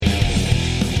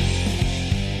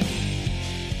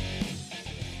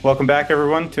Welcome back,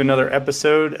 everyone, to another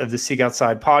episode of the Seek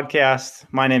Outside podcast.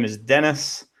 My name is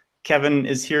Dennis. Kevin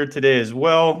is here today as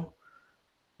well.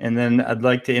 And then I'd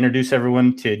like to introduce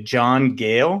everyone to John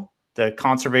Gale, the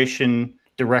Conservation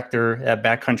Director at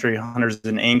Backcountry Hunters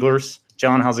and Anglers.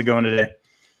 John, how's it going today?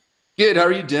 Good. How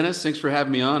are you, Dennis? Thanks for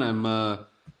having me on. I'm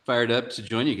fired up to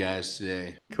join you guys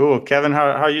today. Cool. Kevin,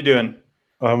 how are you doing?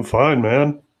 I'm fine,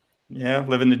 man. Yeah,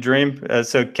 living the dream.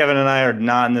 So Kevin and I are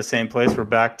not in the same place. We're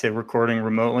back to recording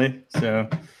remotely. So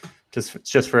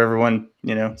just for everyone,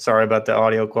 sorry about the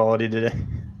audio quality today.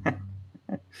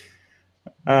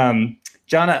 John,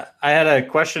 I had a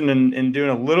question in doing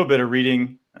a little bit of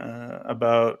reading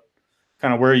about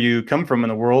kind of where you come from in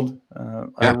the world.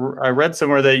 I read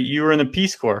somewhere that you were in the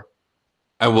Peace Corps.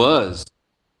 I was.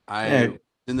 In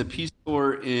the Peace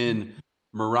Corps in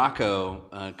Morocco,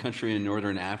 a country in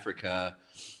northern Africa,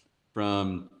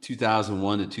 from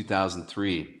 2001 to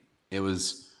 2003. It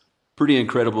was a pretty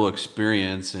incredible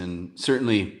experience and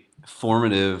certainly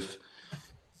formative,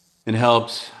 and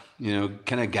helped,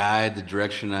 kind of guide the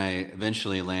direction I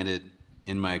eventually landed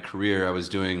in my career. I was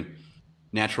doing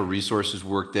natural resources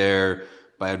work there,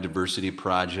 biodiversity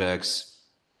projects,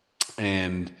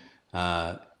 and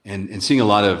seeing a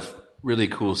lot of really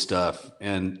cool stuff.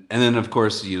 And then of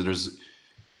course, there's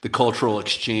the cultural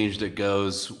exchange that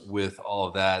goes with all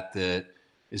of that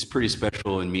is pretty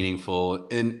special and meaningful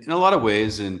in a lot of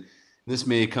ways. And this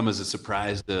may come as a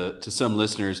surprise to some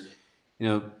listeners.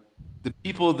 The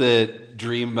people that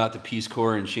dream about the Peace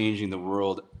Corps and changing the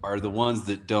world are the ones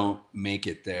that don't make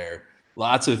it there.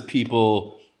 Lots of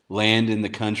people land in the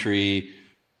country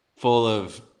full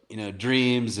of,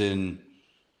 dreams and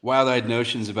wild-eyed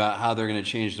notions about how they're going to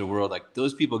change the world. Like,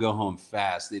 those people go home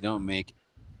fast. They don't make it.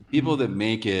 People that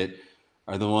make it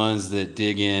are the ones that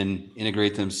dig in,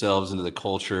 integrate themselves into the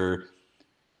culture,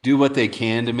 do what they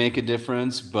can to make a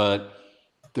difference. But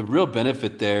the real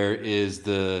benefit there is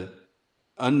the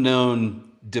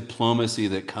unknown diplomacy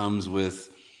that comes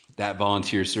with that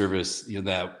volunteer service,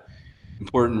 that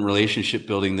important relationship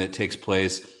building that takes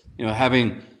place,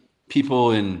 having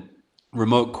people in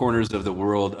remote corners of the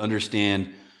world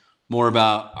understand more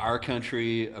about our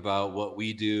country, about what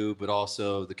we do, but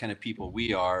also the kind of people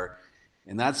we are.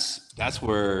 And that's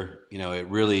where, it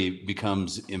really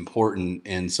becomes important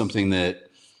and something that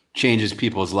changes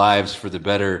people's lives for the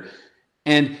better.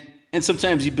 And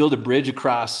sometimes you build a bridge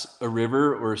across a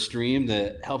river or a stream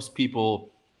that helps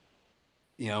people,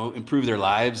 improve their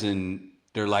lives and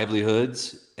their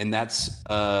livelihoods. And that's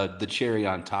the cherry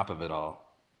on top of it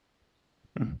all.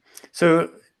 So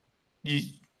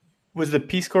was the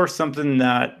Peace Corps something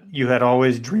that you had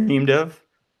always dreamed of,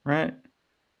 right?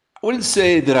 I wouldn't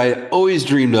say that I always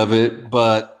dreamed of it,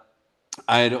 but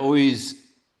I had always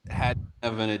had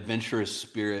kind of an adventurous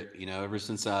spirit. Ever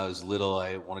since I was little,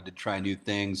 I wanted to try new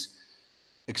things,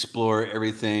 explore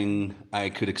everything I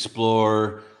could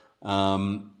explore. I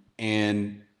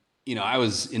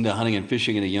was into hunting and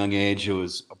fishing at a young age. It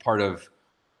was a part of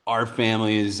our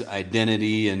family's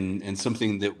identity and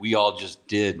something that we all just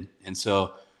did. And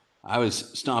so I was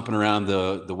stomping around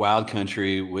the wild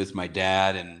country with my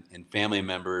dad and family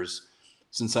members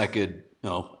since I could,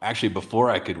 actually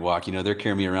before I could walk. They're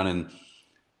carrying me around in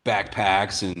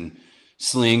backpacks and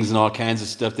slings and all kinds of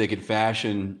stuff they could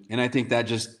fashion. And I think that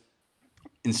just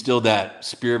instilled that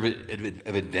spirit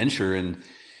of adventure. And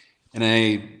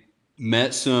I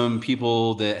met some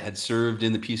people that had served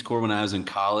in the Peace Corps when I was in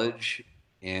college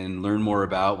and learned more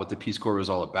about what the Peace Corps was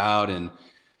all about. And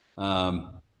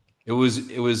it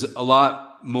was a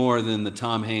lot more than the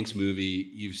Tom Hanks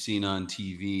movie you've seen on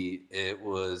TV. It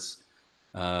was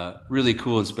really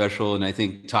cool and special. And I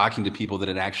think talking to people that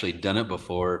had actually done it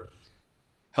before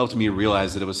helped me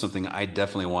realize that it was something I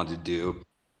definitely wanted to do.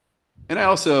 And I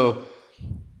also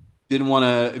didn't want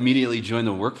to immediately join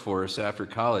the workforce after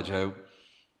college. I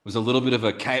was a little bit of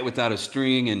a kite without a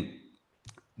string and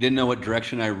didn't know what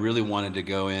direction I really wanted to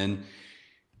go in.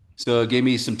 So it gave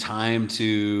me some time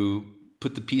to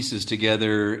put the pieces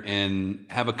together and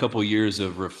have a couple years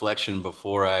of reflection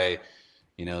before I,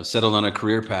 settled on a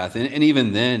career path. And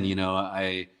even then,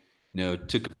 I,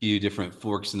 took a few different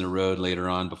forks in the road later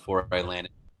on before I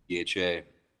landed at DHA.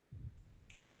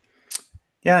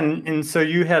 Yeah, and so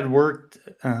you had worked,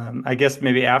 I guess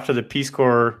maybe after the Peace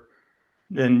Corps,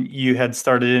 then you had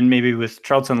started in maybe with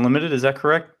Trouts Unlimited. Is that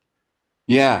correct?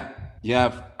 Yeah.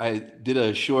 I did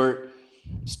a short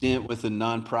stint with a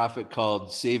nonprofit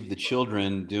called Save the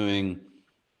Children, doing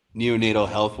neonatal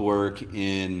health work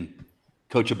in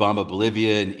Cochabamba,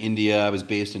 Bolivia, and India. I was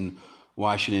based in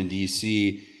Washington,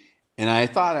 D.C., and I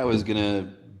thought I was going to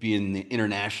be in the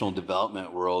international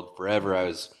development world forever. I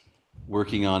was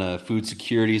working on a food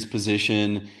securities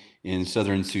position in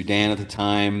southern Sudan at the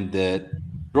time. That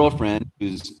girlfriend,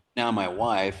 who's now my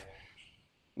wife,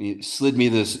 slid me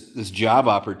this job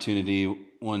opportunity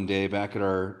one day back at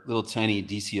our little tiny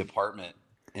DC apartment,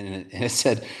 and it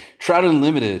said Trout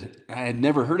Unlimited. I had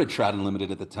never heard of Trout Unlimited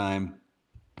at the time.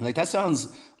 Like, that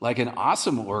sounds like an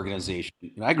awesome organization.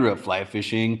 I grew up fly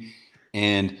fishing,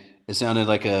 and it sounded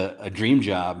like a dream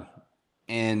job,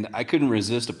 and I couldn't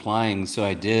resist applying, so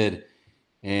I did.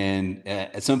 And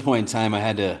at some point in time, I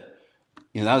had to,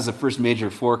 that was the first major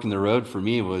fork in the road for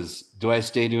me. Was, do I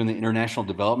stay doing the international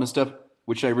development stuff,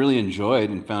 which I really enjoyed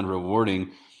and found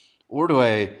rewarding, or do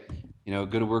I,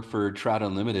 go to work for Trout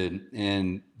Unlimited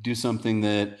and do something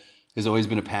that has always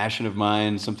been a passion of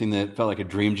mine, something that felt like a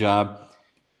dream job.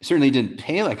 Certainly didn't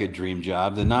pay like a dream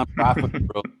job. The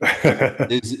nonprofit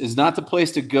world is not the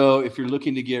place to go if you're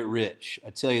looking to get rich.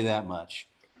 I tell you that much.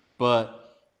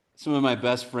 But some of my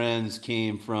best friends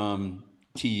came from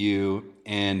TU,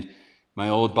 and my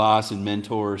old boss and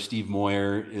mentor, Steve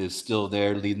Moyer, is still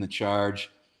there leading the charge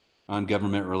on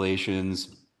government relations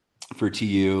for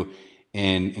TU.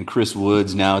 And Chris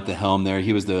Woods now at the helm there.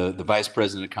 He was the vice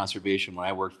president of conservation when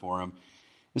I worked for him.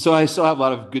 And so I still have a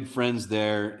lot of good friends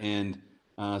there. And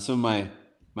some of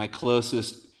my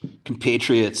closest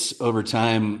compatriots over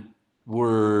time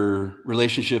were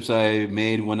relationships I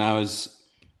made when I was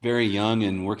very young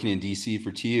and working in DC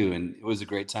for TU, and it was a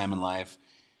great time in life,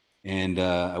 and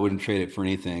I wouldn't trade it for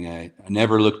anything. I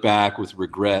never look back with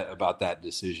regret about that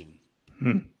decision.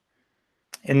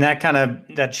 And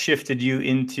that shifted you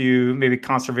into maybe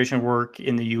conservation work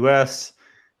in the U.S.,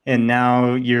 and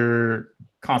now you're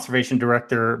conservation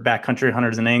director, Backcountry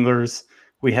Hunters and Anglers.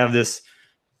 We have this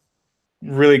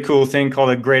really cool thing called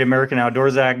the Great American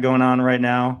Outdoors Act going on right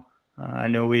now. I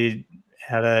know we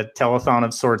had a telethon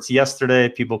of sorts yesterday,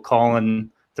 people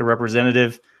calling the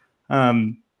representative.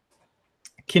 Can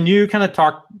you kind of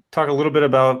talk a little bit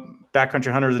about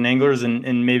Backcountry Hunters and Anglers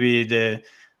and maybe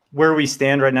where we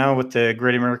stand right now with the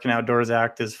Great American Outdoors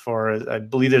Act, as far as, I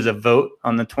believe there's a vote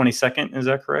on the 22nd. Is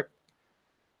that correct?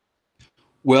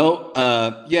 Well,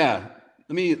 yeah.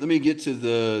 Let me get to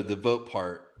the vote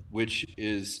part, which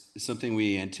is something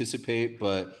we anticipate,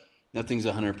 but nothing's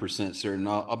 100% certain.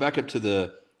 I'll back up to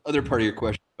the other part of your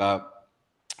question about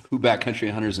who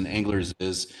Backcountry Hunters and Anglers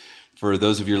is. For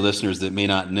those of your listeners that may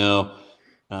not know,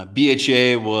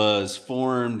 BHA was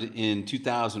formed in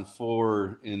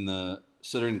 2004 in the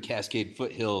Southern Cascade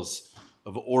foothills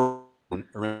of Oregon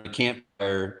around a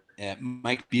campfire at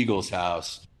Mike Beagle's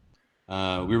house.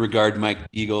 We regard Mike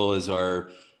Beagle as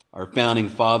our founding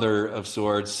father of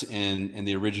sorts, and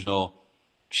the original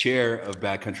chair of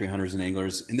Backcountry Hunters and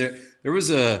Anglers. And there was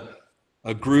a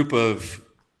group of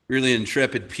really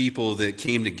intrepid people that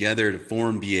came together to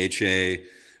form BHA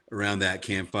around that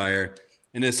campfire.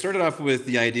 And it started off with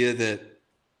the idea that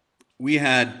we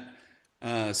had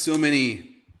so many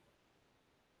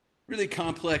really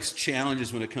complex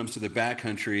challenges when it comes to the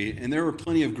backcountry, and there were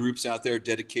plenty of groups out there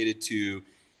dedicated to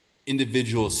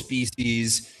individual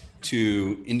species,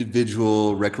 to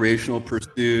individual recreational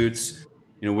pursuits,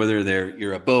 whether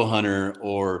you're a bow hunter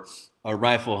or a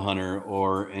rifle hunter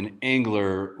or an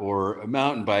angler or a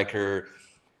mountain biker,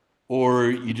 or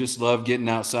you just love getting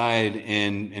outside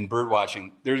and bird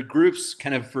watching. There's groups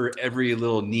kind of for every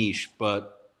little niche,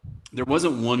 but there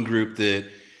wasn't one group that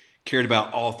cared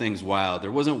about all things wild.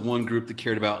 There wasn't one group that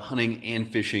cared about hunting and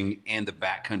fishing and the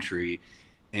backcountry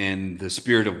and the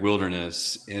spirit of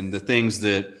wilderness and the things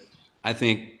that I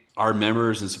think our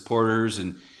members and supporters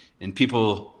and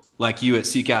people like you at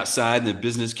Seek Outside and the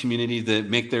business community that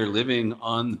make their living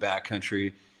on the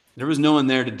backcountry, there was no one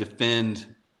there to defend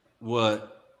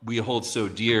what we hold so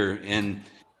dear. And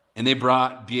they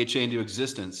brought BHA into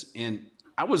existence. And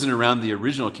I wasn't around the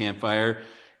original campfire.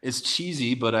 It's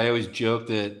cheesy, but I always joke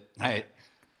that I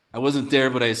wasn't there,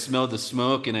 but I smelled the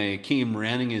smoke and I came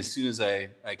running as soon as I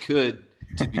could.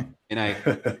 And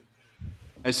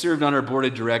I served on our board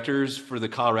of directors for the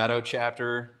Colorado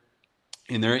chapter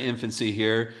in their infancy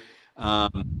here.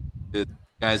 The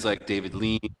guys like David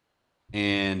Lean,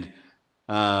 and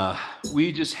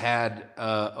we just had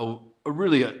a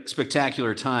really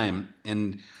spectacular time.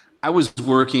 And I was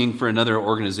working for another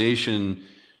organization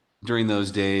during those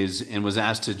days and was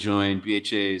asked to join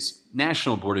BHA's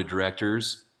national board of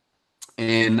directors.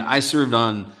 And I served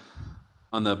on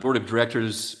the board of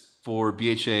directors for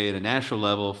BHA at a national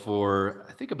level for,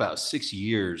 I think, about 6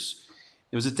 years.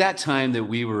 It was at that time that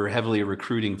we were heavily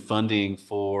recruiting funding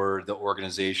for the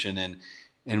organization,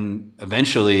 and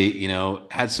eventually,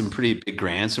 had some pretty big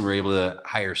grants and were able to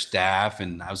hire staff.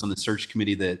 And I was on the search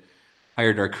committee that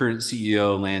hired our current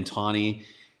CEO, Lan Tawney.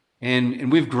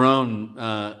 And we've grown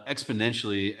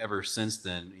exponentially ever since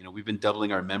then. We've been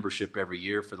doubling our membership every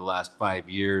year for the last 5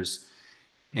 years,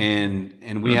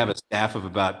 and we have a staff of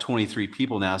about 23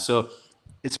 people now. So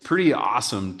it's pretty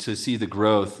awesome to see the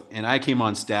growth. And I came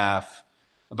on staff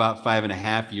about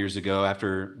 5.5 years ago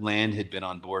after Land had been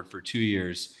on board for 2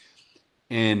 years,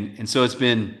 and so it's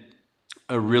been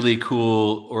a really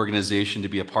cool organization to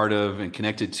be a part of and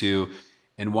connected to,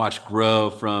 and watch grow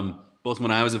from both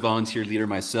when I was a volunteer leader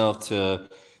myself to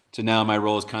now my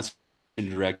role as conservation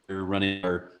director, running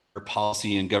our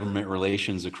policy and government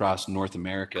relations across North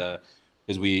America,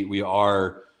 because we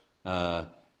are a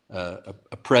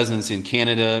presence in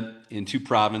Canada in 2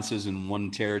 provinces and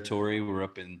 1 territory. We're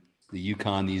up in the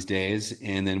Yukon these days,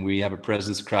 and then we have a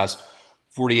presence across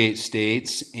 48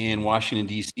 states and Washington,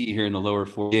 D.C. here in the lower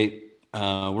 48.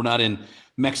 We're not in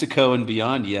Mexico and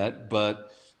beyond yet, but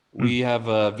we have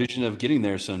a vision of getting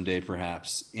there someday,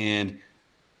 perhaps. And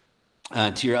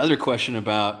to your other question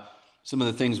about some of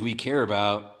the things we care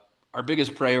about, our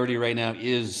biggest priority right now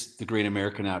is the Great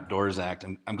American Outdoors Act.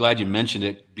 I'm glad you mentioned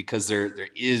it, because there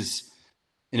is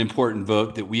an important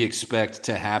vote that we expect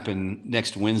to happen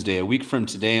next Wednesday, a week from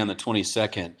today on the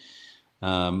 22nd.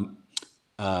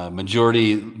 House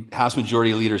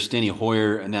Majority Leader Steny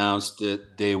Hoyer announced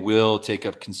that they will take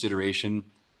up consideration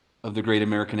of the Great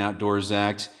American Outdoors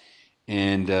Act,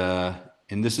 and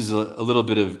this is a little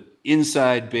bit of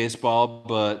inside baseball,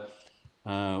 but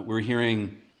we're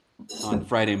hearing on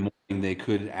Friday morning they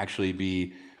could actually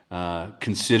be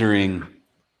considering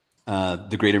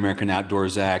the Great American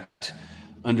Outdoors Act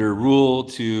under rule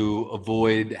to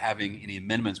avoid having any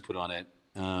amendments put on it.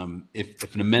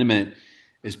 If an amendment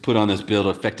is put on this bill,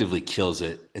 it effectively kills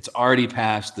it. It's already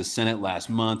passed the Senate last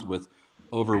month with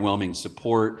overwhelming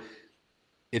support.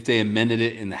 If they amended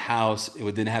it in the House, it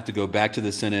would then have to go back to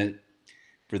the Senate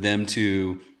for them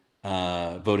to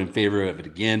vote in favor of it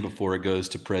again before it goes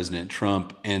to President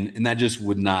Trump, and that just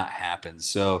would not happen.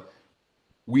 So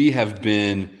we have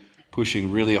been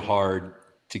pushing really hard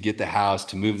to get the House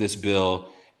to move this bill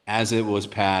as it was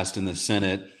passed in the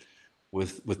Senate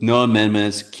with no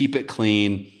amendments, keep it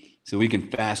clean, so we can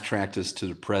fast track this to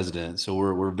the president. So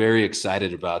we're very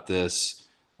excited about this.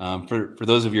 For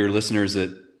those of your listeners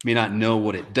that may not know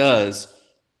what it does,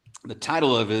 the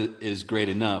title of it is great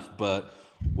enough, but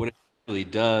what it really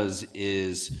does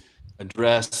is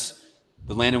address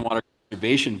the Land and Water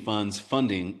Conservation Fund's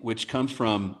funding, which comes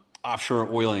from offshore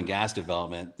oil and gas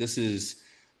development. This is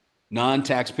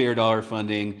non-taxpayer dollar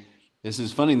funding. This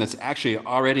is funding that's actually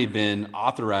already been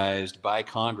authorized by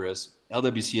Congress.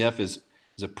 LWCF is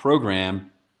a program,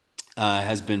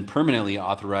 has been permanently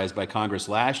authorized by Congress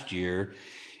last year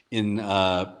in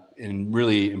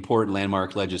really important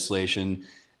landmark legislation.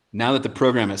 Now that the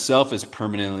program itself is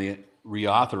permanently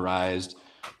reauthorized,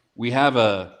 we have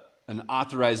an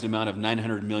authorized amount of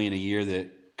 $900 million a year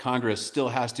that Congress still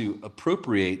has to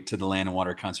appropriate to the Land and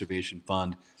Water Conservation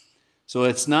Fund. So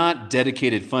it's not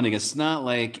dedicated funding. It's not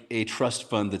like a trust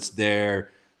fund that's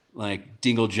there like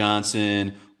Dingell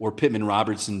Johnson or Pittman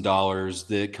Robertson dollars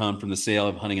that come from the sale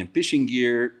of hunting and fishing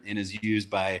gear and is used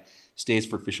by states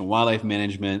for fish and wildlife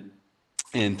management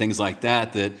and things like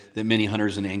that many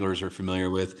hunters and anglers are familiar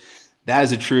with. That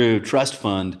is a true trust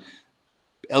fund.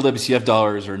 LWCF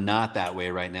dollars are not that way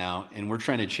right now, and we're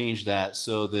trying to change that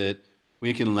so that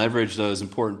we can leverage those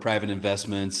important private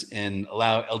investments and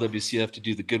allow LWCF to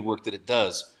do the good work that it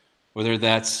does, whether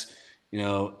that's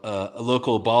a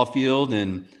local ball field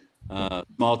in a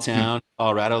small town,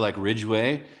 Colorado, like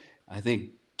Ridgway. I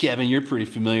think, Kevin, you're pretty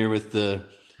familiar with the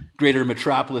greater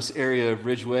metropolis area of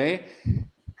Ridgway.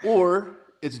 Or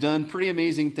it's done pretty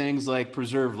amazing things like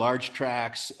preserve large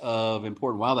tracts of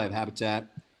important wildlife habitat.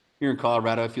 Here in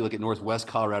Colorado, if you look at Northwest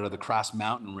Colorado, the Cross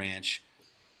Mountain Ranch,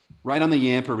 right on the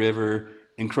Yampa River,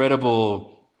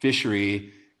 incredible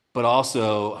fishery, but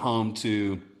also home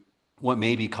to what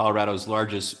may be Colorado's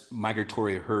largest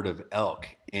migratory herd of elk.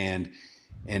 And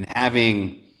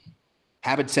having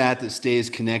habitat that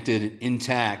stays connected and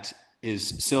intact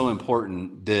is so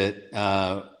important that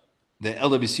the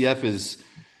LWCF is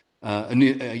a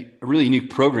really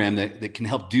unique program that can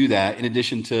help do that, in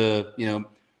addition to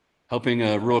helping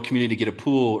a rural community get a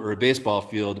pool or a baseball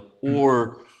field,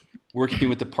 or working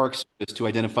with the Park Service to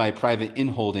identify private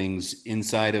inholdings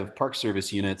inside of Park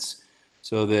Service units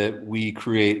so that we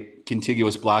create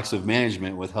contiguous blocks of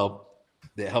management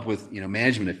that help with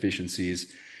management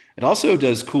efficiencies. It also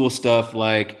does cool stuff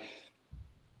like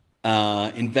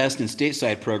invest in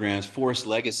stateside programs. Forest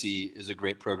Legacy is a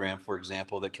great program, for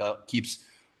example, that keeps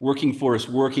working forests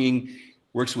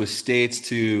works with states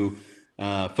to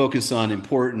focus on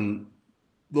important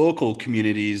local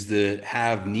communities that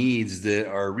have needs that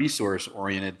are resource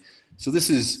oriented. So this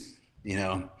is,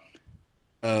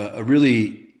 a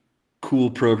really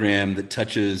cool program that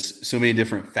touches so many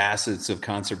different facets of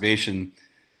conservation.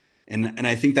 And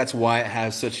I think that's why it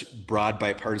has such broad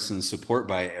bipartisan support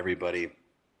by everybody.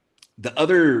 The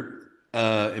other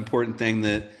important thing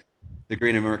that the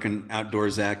Great American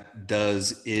Outdoors Act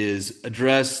does is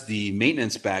address the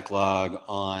maintenance backlog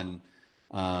on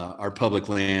our public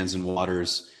lands and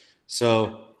waters.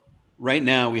 So right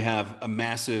now we have a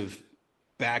massive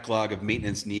backlog of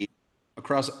maintenance needs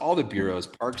across all the bureaus: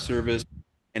 Park Service,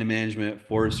 Land Management,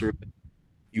 Forest Service,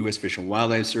 U.S. Fish and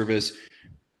Wildlife Service,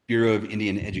 Bureau of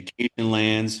Indian Education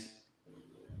Lands.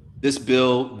 This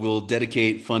bill will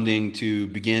dedicate funding to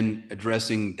begin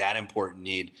addressing that important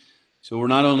need. So we're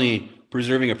not only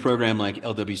preserving a program like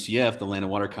LWCF, the Land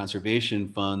and Water Conservation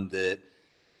Fund, that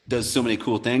does so many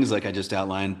cool things like I just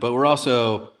outlined, but we're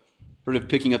also sort of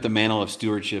picking up the mantle of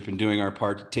stewardship and doing our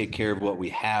part to take care of what we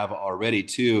have already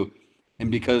too.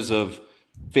 And because of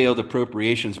failed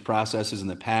appropriations processes in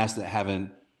the past that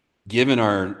haven't given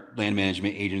our land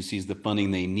management agencies the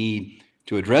funding they need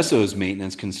to address those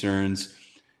maintenance concerns,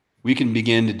 we can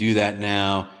begin to do that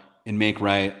now and make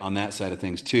right on that side of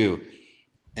things too.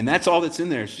 And that's all that's in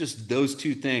there. It's just those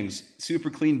two things. Super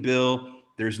clean bill.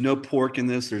 There's no pork in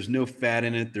this. There's no fat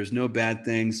in it. There's no bad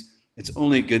things. It's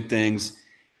only good things.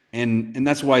 And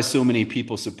that's why so many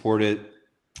people support it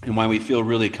and why we feel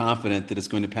really confident that it's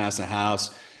going to pass the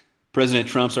House. President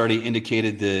Trump's already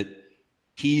indicated that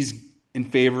he's in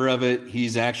favor of it.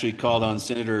 He's actually called on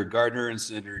Senator Gardner and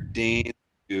Senator Daines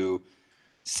to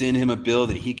send him a bill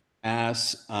that he can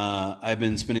pass. I've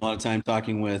been spending a lot of time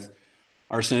talking with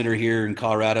our senator here in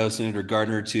Colorado, Senator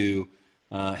Gardner, to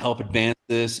help advance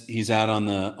this. He's out on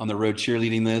the road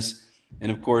cheerleading this. And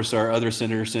of course, our other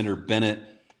senator, Senator Bennett,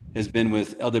 has been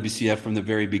with LWCF from the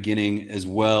very beginning as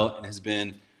well, and has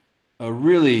been a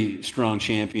really strong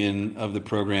champion of the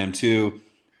program too.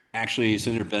 Actually,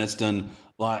 Senator Bennett's done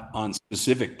a lot on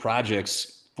specific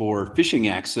projects for fishing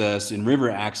access and river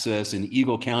access in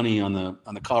Eagle County on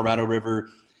the Colorado River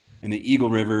and the Eagle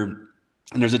River.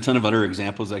 And there's a ton of other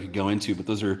examples I could go into, but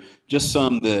those are just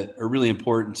some that are really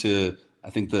important to, I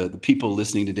think, the people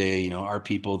listening today, our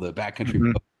people, the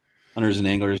backcountry hunters and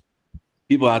anglers,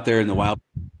 people out there in the wild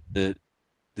that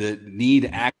need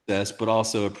access, but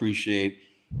also appreciate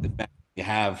the fact that you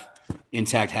have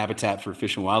intact habitat for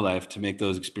fish and wildlife to make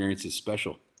those experiences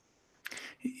special.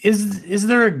 Is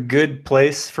there a good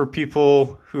place for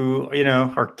people who,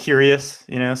 are curious,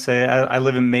 say I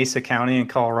live in Mesa County in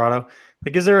Colorado.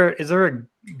 Like, is there a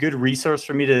good resource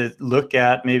for me to look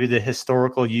at maybe the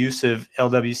historical use of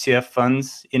LWCF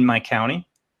funds in my county?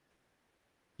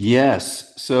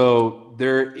 Yes. So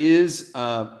there is,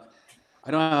 I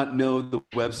don't know the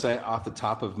website off the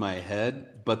top of my head,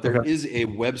 but there is a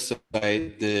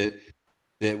website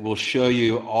that will show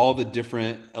you all the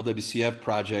different LWCF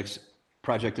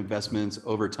project investments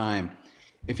over time.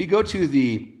 If you go to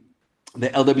the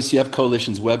LWCF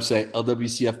Coalition's website,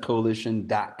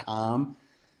 lwcfcoalition.com,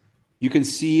 you can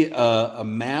see a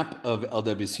map of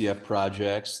LWCF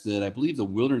projects that I believe the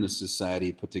Wilderness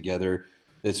Society put together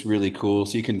that's really cool.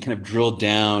 So you can kind of drill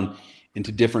down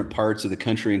into different parts of the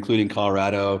country, including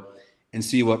Colorado, and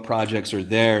see what projects are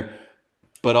there.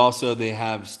 But also they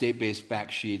have state-based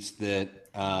fact sheets that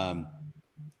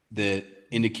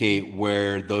indicate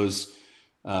where those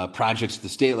projects at the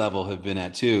state level have been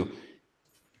at too.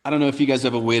 I don't know if you guys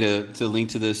have a way to link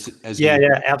to this as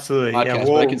absolutely. Podcast,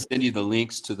 but I can send you the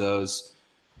links to those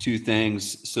two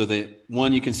things so that,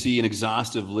 one, you can see an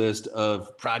exhaustive list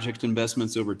of project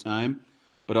investments over time,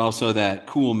 but also that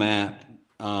cool map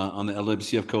on the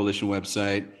LWCF Coalition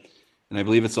website. And I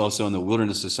believe it's also on the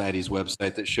Wilderness Society's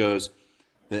website that shows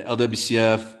the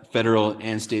LWCF federal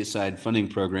and stateside funding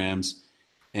programs.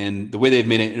 And the way they've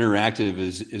made it interactive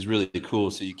is really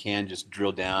cool. So you can just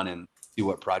drill down and see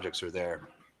what projects are there.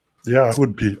 Yeah, I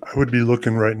would be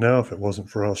looking right now if it wasn't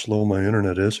for how slow my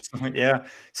internet is. Yeah.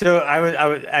 So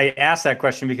I asked that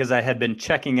question because I had been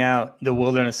checking out the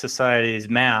Wilderness Society's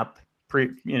map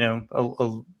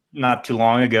not too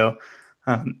long ago.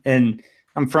 And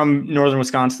I'm from northern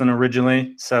Wisconsin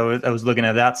originally. So I was looking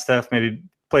at that stuff, maybe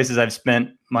places I've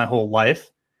spent my whole life.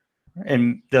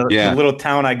 And the little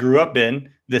town I grew up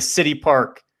in, the city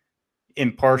park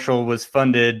in Parshall was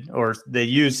funded, or they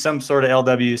used some sort of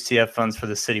LWCF funds for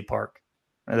the city park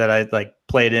that I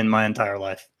played in my entire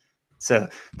life. So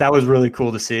that was really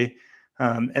cool to see.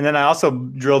 And then I also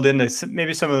drilled into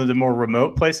maybe some of the more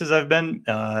remote places I've been,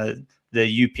 the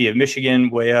UP of Michigan,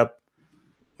 way up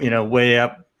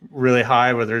really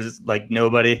high where there's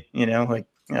nobody, I don't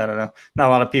know, not a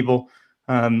lot of people.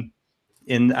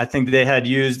 And I think they had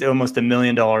used almost $1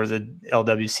 million of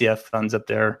LWCF funds up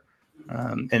there.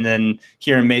 And then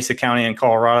here in Mesa County in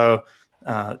Colorado,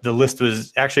 the list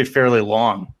was actually fairly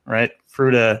long, right?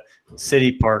 Fruita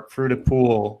City Park, Fruita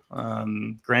Pool,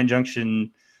 Grand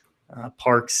Junction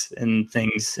parks and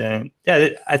things. Yeah,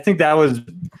 I think that was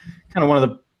kind of one of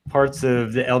the parts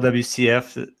of the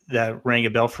LWCF that rang a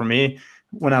bell for me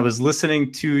when I was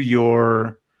listening to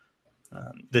your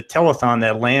the telethon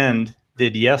that Land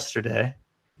did yesterday.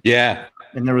 Yeah,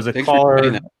 and there was a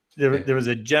caller. There was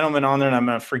a gentleman on there, and I'm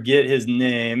going to forget his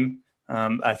name.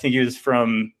 I think he was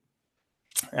from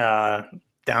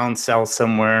down south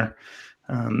somewhere.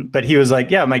 But he was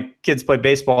like, "Yeah, my kids play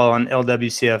baseball on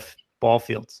LWCF ball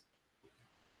fields."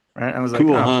 Right? I was like,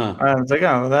 cool, "Oh, huh? I was like,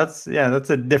 oh, that's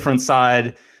a different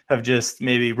side of just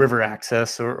maybe river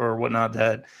access or whatnot."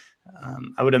 That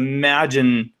I would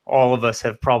imagine all of us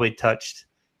have probably touched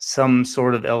some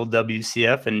sort of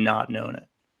LWCF and not known it.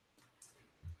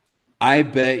 I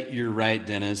bet you're right,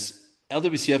 Dennis.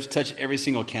 LWCFs touch every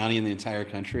single county in the entire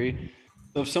country.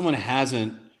 So if someone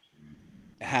hasn't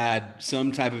had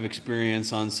some type of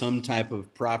experience on some type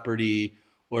of property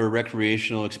or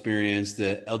recreational experience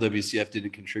that LWCF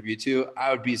didn't contribute to, I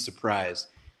would be surprised.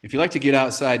 If you like to get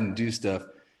outside and do stuff,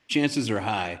 chances are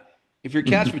high. If you're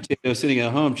couch potato sitting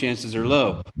at home, chances are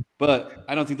low. But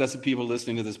I don't think that's the people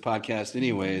listening to this podcast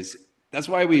anyways. That's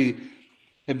why we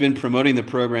have been promoting the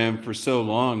program for so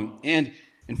long and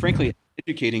frankly,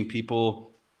 educating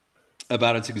people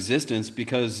about its existence,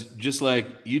 because just like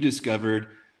you discovered,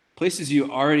 places you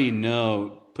already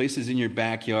know, places in your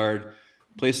backyard,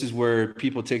 places where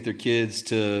people take their kids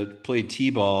to play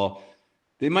t-ball,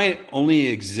 they might only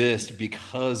exist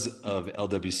because of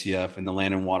LWCF and the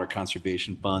Land and Water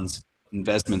Conservation Fund's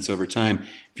investments over time.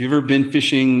 If you've ever been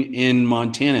fishing in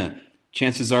Montana,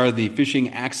 chances are the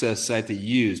fishing access site that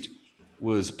you used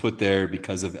was put there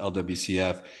because of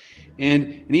LWCF.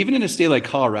 And even in a state like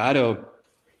Colorado,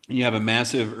 you have a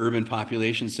massive urban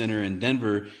population center in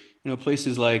Denver,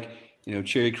 places like,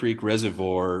 Cherry Creek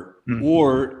Reservoir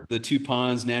or the Two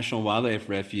Ponds National Wildlife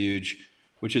Refuge,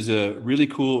 which is a really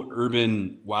cool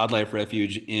urban wildlife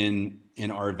refuge in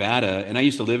Arvada. And I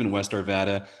used to live in West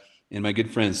Arvada, and my good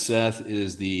friend Seth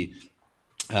is the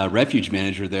refuge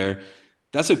manager there.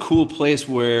 That's a cool place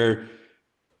where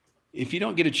if you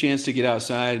don't get a chance to get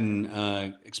outside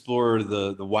and explore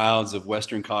the wilds of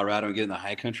Western Colorado and get in the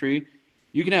high country,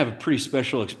 you can have a pretty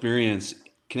special experience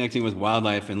connecting with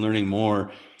wildlife and learning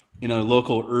more in a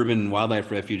local urban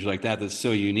wildlife refuge like that that's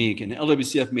so unique. And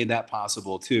LWCF made that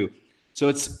possible too. So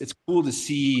it's cool to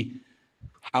see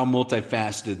how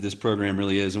multifaceted this program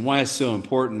really is and why it's so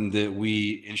important that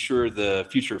we ensure the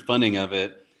future funding of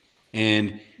it.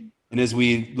 And as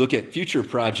we look at future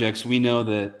projects, we know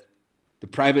that the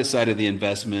private side of the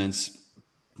investments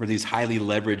for these highly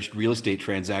leveraged real estate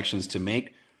transactions to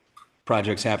make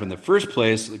projects happen in the first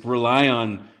place, rely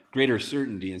on greater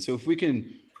certainty. And so if we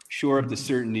can shore up the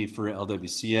certainty for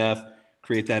LWCF,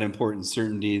 create that important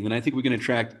certainty, then I think we can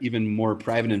attract even more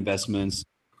private investments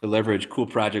to leverage cool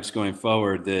projects going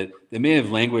forward that may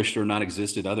have languished or not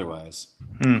existed otherwise.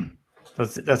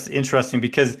 That's interesting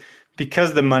because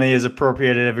the money is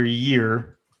appropriated every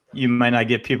year. You might not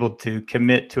get people to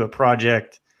commit to a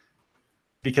project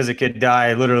because it could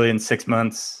die literally in 6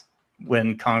 months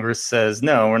when Congress says,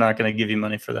 no, we're not going to give you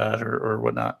money for that or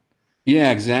whatnot.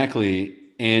 Yeah, exactly.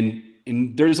 And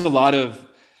there's a lot of,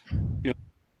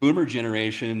 boomer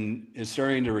generation is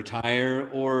starting to retire,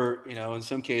 or, in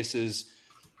some cases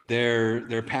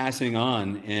they're passing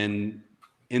on, and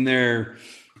in their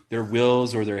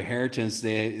wills or their inheritance,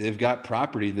 they've got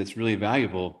property that's really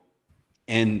valuable.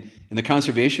 And the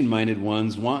conservation-minded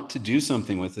ones want to do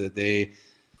something with it.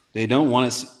 They don't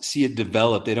want to see it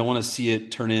develop. They don't want to see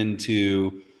it turn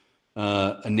into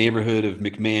a neighborhood of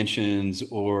McMansions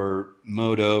or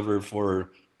mowed over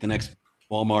for the next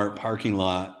Walmart parking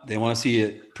lot. They want to see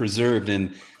it preserved.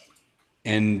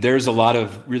 And there's a lot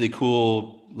of really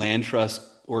cool land trust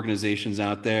organizations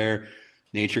out there: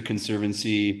 Nature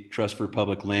Conservancy, Trust for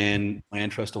Public Land,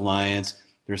 Land Trust Alliance.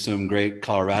 There's some great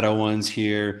Colorado ones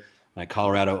here, like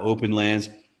Colorado Open Lands.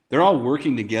 They're all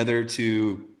working together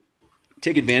to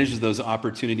take advantage of those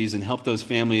opportunities and help those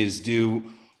families do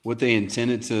what they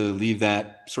intended to leave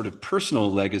that sort of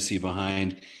personal legacy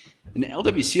behind. And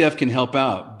LWCF can help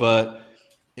out, but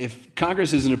if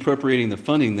Congress isn't appropriating the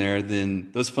funding there, then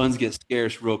those funds get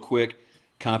scarce real quick,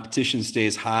 competition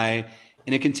stays high,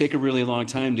 and it can take a really long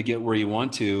time to get where you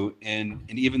want to. And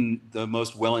even the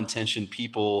most well-intentioned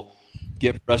people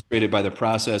get frustrated by the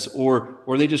process, or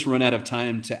they just run out of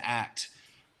time to act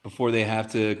before they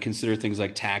have to consider things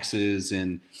like taxes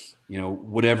and,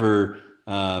 whatever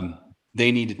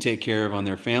they need to take care of on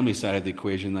their family side of the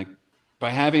equation. Like by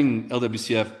having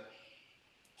LWCF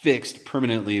fixed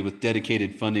permanently with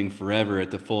dedicated funding forever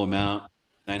at the full amount,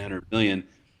 $900 million,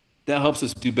 that helps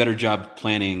us do better job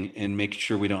planning and make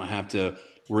sure we don't have to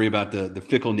worry about the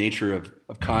fickle nature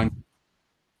of Congress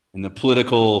and the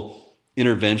political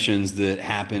interventions that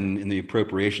happen in the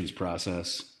appropriations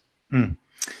process.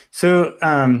 So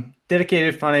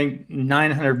dedicated funding,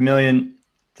 $900 million.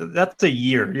 That's a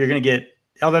year. You're going to get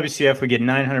LWCF would get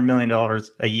 $900 million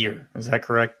a year. Is that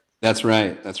correct? That's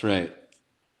right. That's right.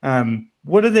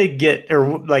 What do they get,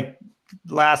 or like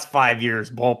last 5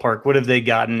 years, ballpark? What have they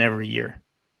gotten every year?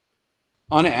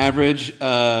 On average,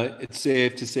 it's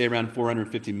safe to say around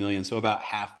 450 million. So about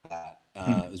half that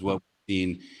is what we've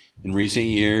seen in recent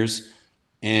years,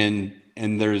 and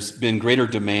there's been greater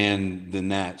demand than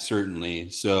that, certainly.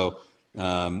 So,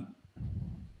 some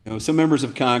members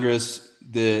of Congress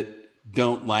that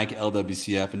don't like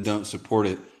LWCF and don't support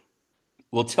it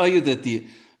will tell you that the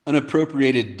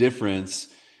unappropriated difference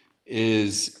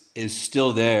is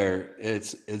still there.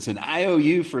 It's an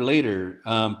IOU for later,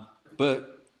 but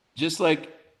just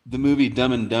like the movie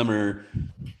Dumb and Dumber,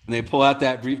 when they pull out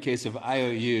that briefcase of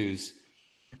IOUs,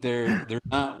 they're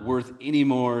not worth any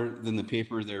more than the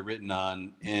paper they're written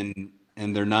on, and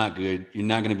they're not good. You're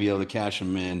not going to be able to cash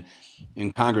them in,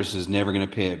 and Congress is never going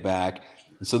to pay it back.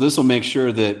 And so this will make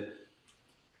sure that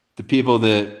the people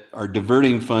that are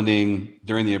diverting funding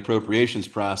during the appropriations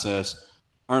process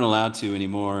aren't allowed to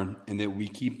anymore, and that we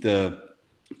keep the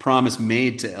promise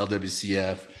made to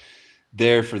LWCF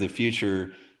there for the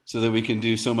future so that we can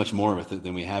do so much more with it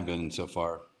than we have been so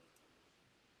far.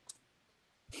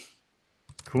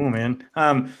 Cool, man.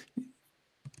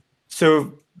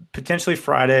 So potentially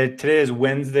Friday. Today is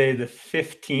Wednesday, the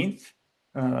 15th.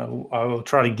 I will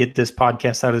try to get this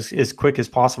podcast out as quick as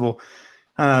possible.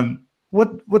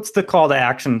 What's the call to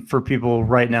action for people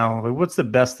right now? What's the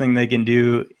best thing they can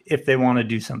do if they want to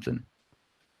do something?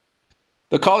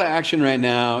 The call to action right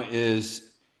now is,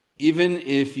 even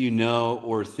if you know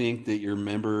or think that your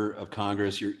member of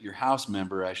Congress, your House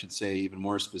member, I should say, even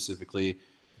more specifically,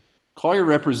 call your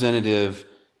representative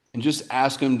and just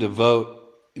ask them to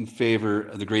vote in favor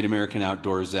of the Great American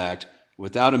Outdoors Act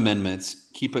without amendments.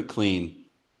 Keep it clean.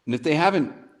 And if they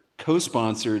haven't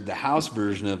co-sponsored the House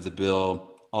version of the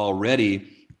bill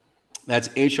already, that's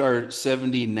H.R.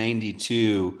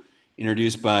 7092,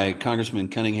 introduced by Congressman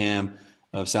Cunningham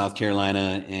of South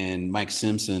Carolina and Mike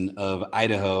Simpson of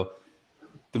Idaho.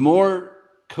 The more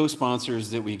co-sponsors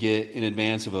that we get in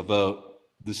advance of a vote,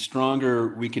 the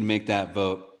stronger we can make that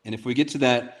vote. And if we get to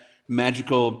that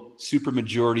magical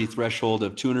supermajority threshold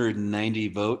of 290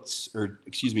 votes, or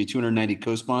 290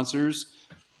 co-sponsors,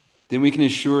 then we can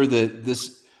ensure that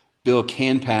this bill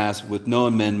can pass with no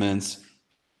amendments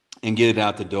and get it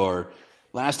out the door.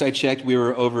 Last I checked, we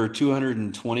were over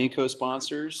 220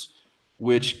 co-sponsors,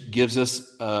 which gives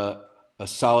us a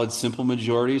solid, simple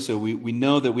majority. So we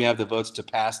know that we have the votes to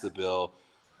pass the bill,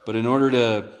 but in order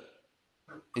to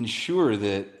ensure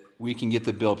that we can get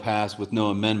the bill passed with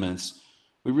no amendments,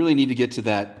 we really need to get to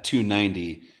that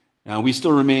 290. Now, we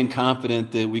still remain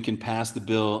confident that we can pass the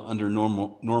bill under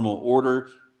normal order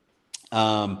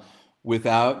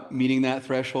without meeting that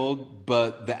threshold,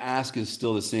 but the ask is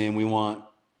still the same. We want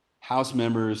House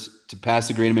members to pass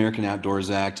the Great American Outdoors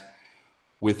Act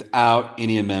without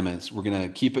any amendments. We're going to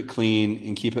keep it clean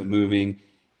and keep it moving.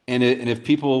 And if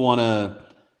people want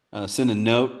to send a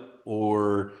note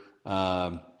or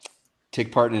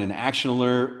take part in an action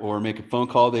alert or make a phone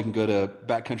call, they can go to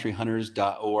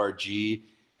backcountryhunters.org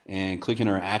and click in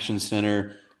our action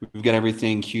center. We've got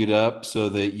everything queued up so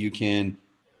that you can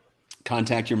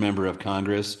contact your member of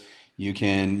Congress. You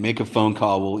can make a phone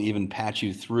call. We'll even patch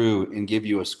you through and give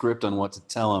you a script on what to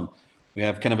tell them. We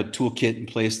have kind of a toolkit in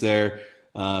place there.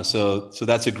 So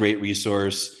that's a great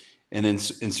resource. And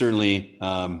certainly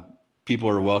people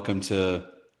are welcome to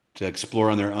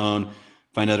explore on their own,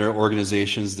 find other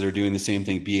organizations that are doing the same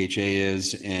thing BHA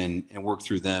is, and work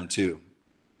through them too.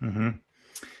 Mm-hmm.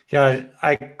 Yeah,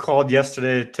 I called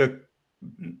yesterday. It took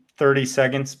 30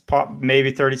 seconds,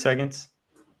 maybe 30 seconds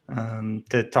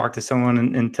to talk to someone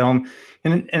and tell them.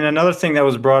 And another thing that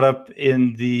was brought up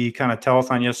in the kind of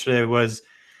telethon yesterday was,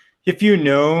 if you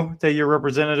know that your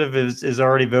representative is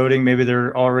already voting, maybe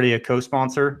they're already a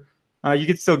co-sponsor, you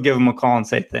could still give them a call and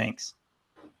say thanks.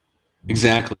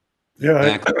 Exactly. Yeah,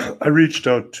 Exactly. I reached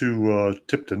out to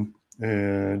Tipton,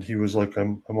 and he was like,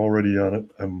 "I'm already on it.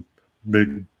 I'm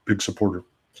big supporter."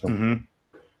 So. Mm-hmm.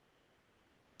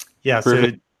 Yeah,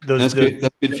 perfect. So that's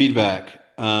good feedback.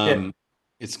 Yeah.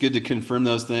 It's good to confirm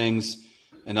those things,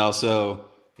 and also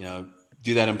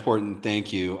do that important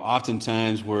thank you.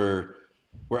 Oftentimes we're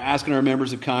we're asking our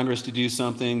members of Congress to do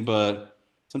something, but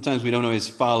sometimes we don't always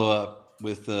follow up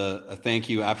with a thank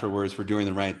you afterwards for doing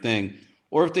the right thing.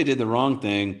 Or if they did the wrong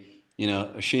thing,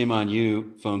 a shame on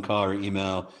you phone call or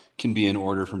email can be in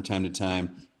order from time to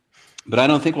time. But I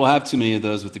don't think we'll have too many of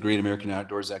those with the Great American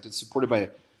Outdoors Act. It's supported by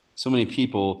so many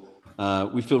people.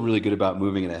 We feel really good about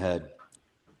moving it ahead.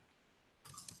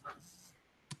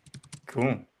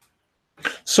 Cool.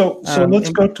 So let's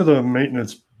go to the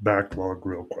maintenance backlog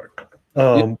real quick.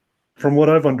 From what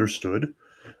I've understood,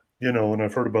 and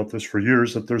I've heard about this for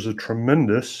years, that there's a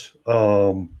tremendous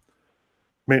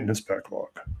maintenance backlog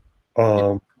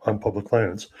on public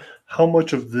lands. How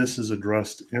much of this is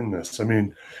addressed in this? I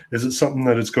mean, is it something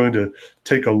that it's going to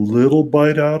take a little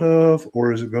bite out of,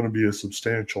 or is it going to be a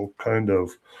substantial kind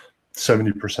of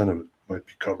 70% of it might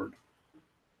be covered?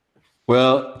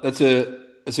 Well, that's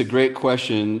a great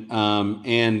question.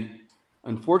 And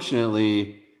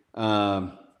unfortunately,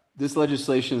 this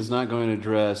legislation is not going to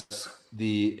address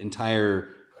the entire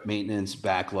maintenance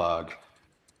backlog.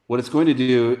 What it's going to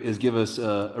do is give us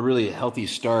a really healthy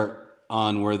start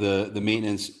on where the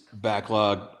maintenance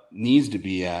backlog needs to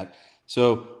be at.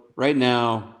 So right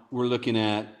now we're looking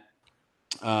at,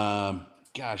 I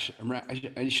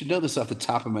should know this off the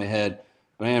top of my head,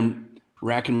 but I am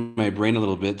racking my brain a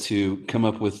little bit to come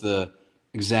up with the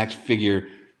exact figure.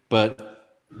 But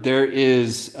there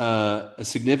is a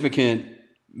significant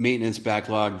maintenance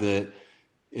backlog that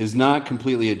is not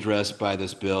completely addressed by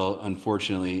this bill,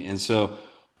 unfortunately. And so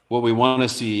what we want to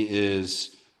see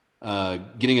is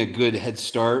getting a good head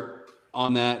start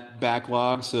on that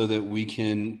backlog so that we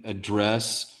can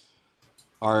address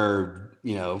our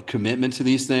commitment to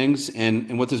these things.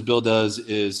 And what this bill does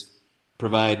is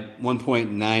provide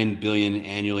 $1.9 billion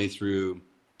annually through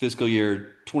fiscal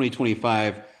year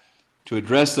 2025 to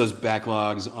address those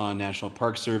backlogs on National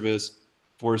Park Service,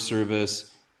 Forest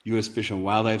Service, U.S. Fish and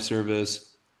Wildlife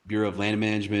Service, Bureau of Land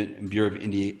Management, and Bureau of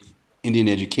Indian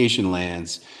Education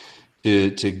lands to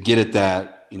get at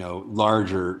that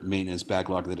larger maintenance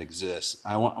backlog that exists.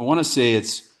 I want to say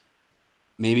it's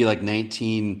maybe like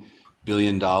 $19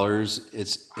 billion.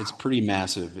 It's pretty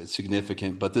massive. It's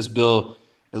significant. But this bill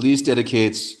at least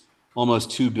dedicates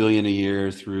almost $2 billion a year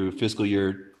through fiscal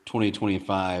year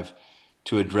 2025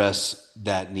 to address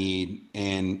that need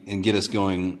and get us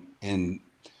going and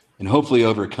hopefully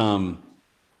overcome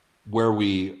where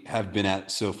we have been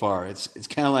at so far. It's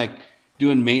kind of like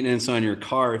doing maintenance on your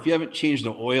car. If you haven't changed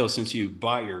the oil since you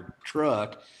bought your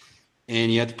truck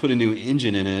and you have to put a new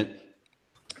engine in it,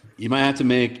 you might have to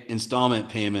make installment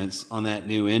payments on that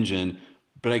new engine,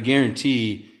 but I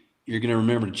guarantee you're going to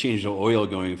remember to change the oil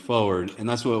going forward. And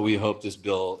that's what we hope this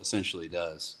bill essentially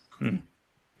does.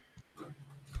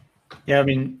 Yeah. I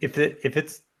mean, if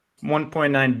it's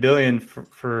 1.9 billion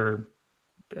for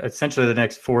essentially the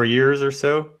next 4 years or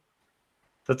so,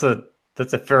 that's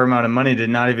a fair amount of money to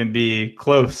not even be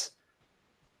close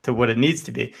to what it needs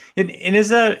to be. And is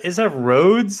that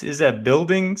roads? Is that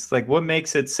buildings? Like, what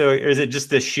makes it so? Or is it just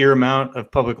the sheer amount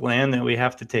of public land that we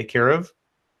have to take care of?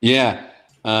 Yeah,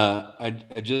 I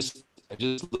just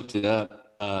looked it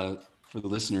up for the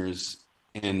listeners,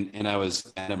 and I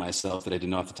was mad at myself that I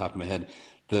didn't know off the top of my head.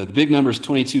 The big number is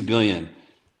 22 billion.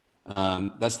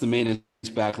 That's the maintenance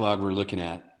backlog we're looking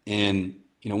at, and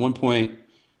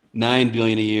 1.9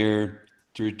 billion a year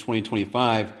through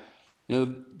 2025.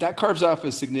 That carves off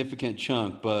a significant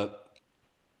chunk, but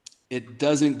it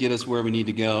doesn't get us where we need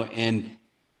to go. And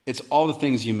it's all the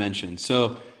things you mentioned.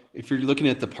 So if you're looking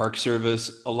at the Park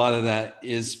Service, a lot of that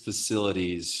is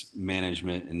facilities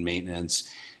management and maintenance,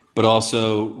 but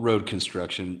also road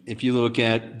construction. If you look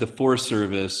at the Forest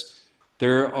Service,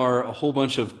 there are a whole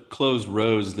bunch of closed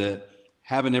roads that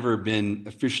haven't ever been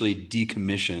officially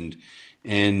decommissioned.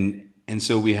 And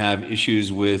so we have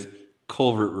issues with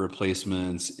culvert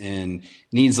replacements and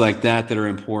needs like that are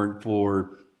important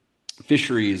for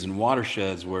fisheries and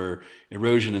watersheds where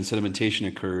erosion and sedimentation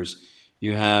occurs.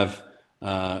 You have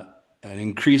an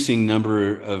increasing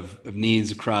number of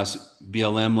needs across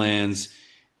BLM lands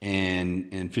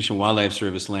and Fish and Wildlife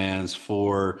Service lands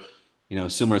for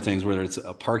similar things, whether it's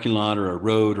a parking lot or a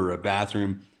road or a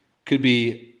bathroom, could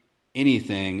be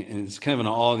anything. And it's kind of an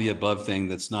all of the above thing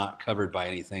that's not covered by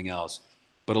anything else.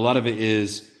 But a lot of it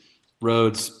is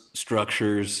roads,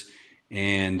 structures,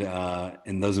 and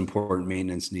those important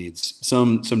maintenance needs.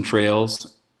 Some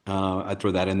trails, I'd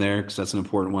throw that in there because that's an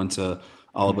important one to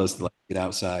all of us to get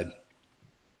outside.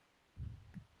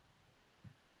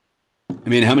 I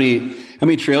mean, how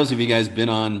many trails have you guys been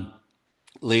on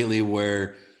lately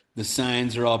where the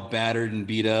signs are all battered and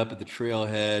beat up at the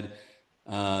trailhead?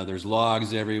 There's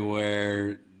logs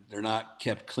everywhere. They're not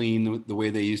kept clean the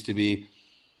way they used to be.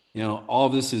 all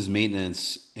of this is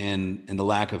maintenance and the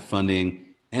lack of funding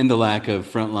and the lack of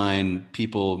frontline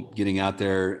people getting out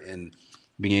there and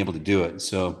being able to do it.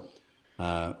 So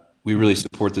we really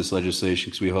support this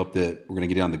legislation because we hope that we're going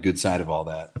to get on the good side of all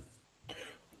that.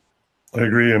 I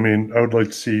agree. I mean, I would like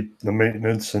to see the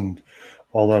maintenance and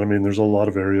all that. I mean, there's a lot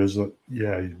of areas that,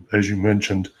 yeah, as you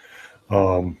mentioned,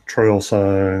 trail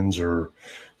signs or,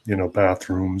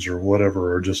 bathrooms or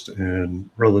whatever are just in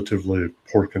relatively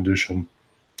poor condition.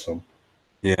 So,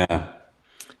 yeah.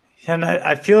 And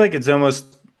I feel like it's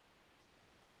almost,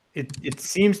 it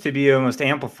seems to be almost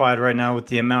amplified right now with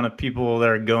the amount of people that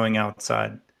are going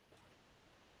outside.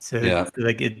 So Yeah.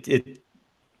 like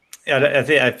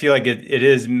I feel like it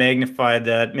is magnified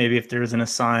that maybe if there isn't a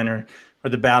sign or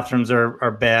the bathrooms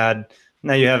are bad,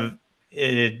 now you have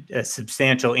a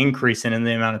substantial increase in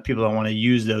the amount of people that want to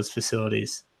use those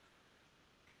facilities.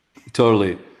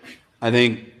 Totally. I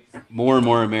think more and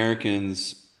more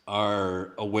Americans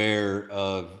are aware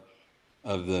of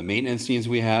the maintenance needs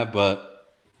we have,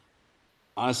 but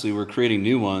honestly, we're creating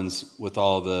new ones with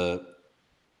all the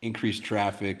increased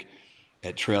traffic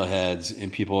at trailheads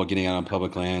and people getting out on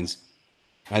public lands.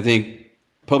 I think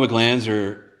public lands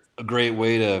are a great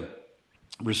way to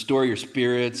restore your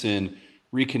spirits and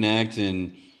reconnect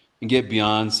and get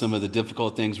beyond some of the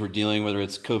difficult things we're dealing, whether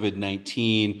it's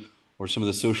COVID-19 or some of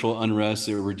the social unrest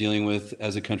that we're dealing with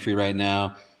as a country right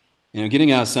now.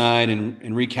 Getting outside and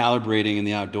recalibrating in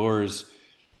the outdoors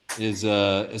is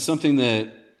something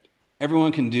that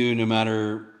everyone can do no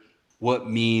matter what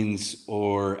means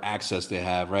or access they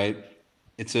have, right?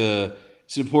 It's an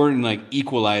important like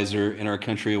equalizer in our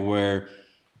country where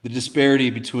the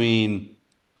disparity between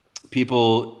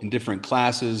people in different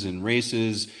classes and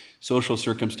races, social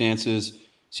circumstances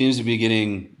seems to be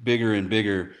getting bigger and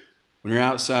bigger. When you're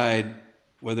outside,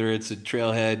 whether it's a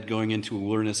trailhead going into a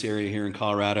wilderness area here in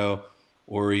Colorado,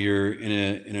 or you're in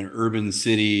an urban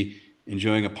city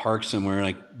enjoying a park somewhere,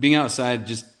 like being outside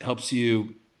just helps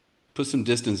you put some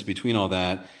distance between all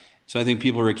that. So I think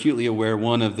people are acutely aware,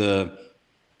 one, of the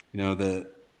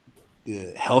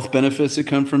health benefits that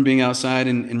come from being outside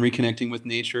and reconnecting with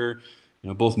nature,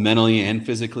 both mentally and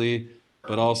physically,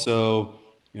 but also,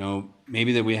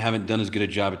 maybe that we haven't done as good a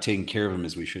job of taking care of them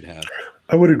as we should have.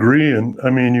 I would agree. And I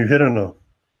mean, you hit on an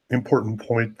important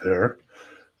point there.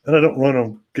 And I don't want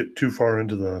to get too far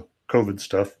into the COVID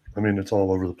stuff. I mean, it's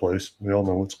all over the place. We all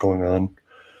know what's going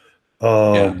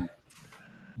on.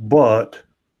 But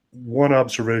one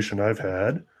observation I've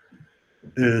had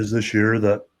is this year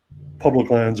that public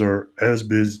lands are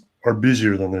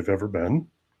busier than they've ever been,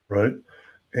 right?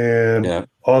 And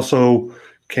also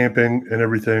camping and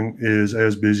everything is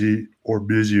as busy or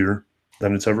busier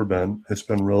than it's ever been. It's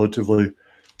been relatively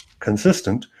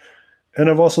consistent. And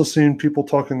I've also seen people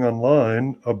talking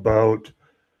online about,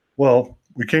 well,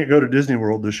 we can't go to Disney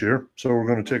World this year, so we're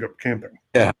going to take up camping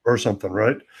or something,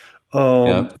 right?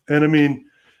 And I mean,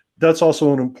 that's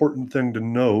also an important thing to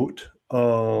note.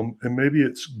 And maybe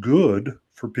it's good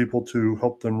for people to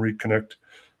help them reconnect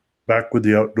back with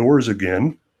the outdoors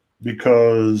again,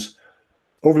 because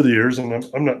over the years, and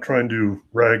I'm not trying to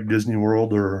rag Disney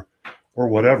World or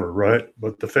whatever, right?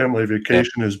 But the family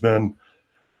vacation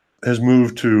has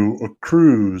moved to a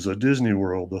cruise, a Disney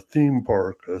World, a theme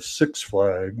park, a Six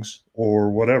Flags,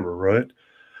 or whatever, right?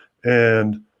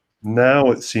 And now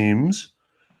it seems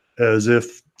as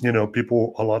if, a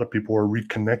lot of people are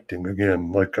reconnecting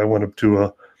again. Like I went up to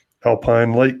a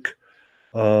Alpine Lake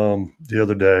the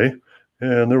other day,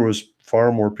 and there was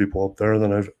far more people up there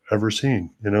than I've ever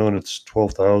seen, and it's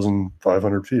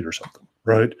 12,500 feet or something,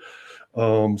 right?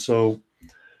 So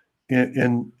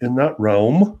in that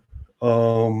realm,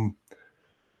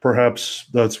 perhaps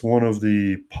that's one of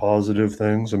the positive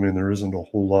things. I mean, there isn't a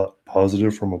whole lot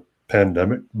positive from a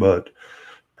pandemic, but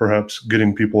perhaps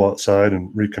getting people outside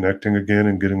and reconnecting again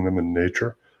and getting them in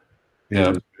nature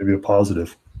is maybe a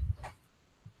positive.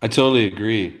 I totally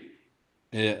agree.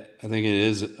 I think it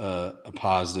is a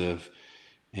positive,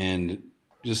 and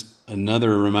just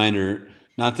another reminder,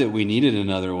 not that we needed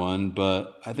another one,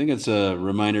 but I think it's a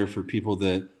reminder for people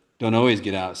that don't always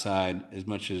get outside as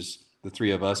much as the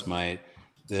three of us might,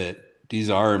 that these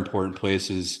are important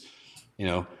places,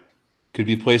 could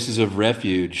be places of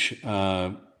refuge,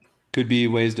 could be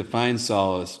ways to find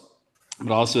solace,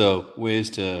 but also ways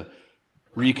to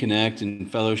reconnect and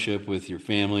fellowship with your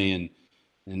family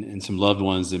and some loved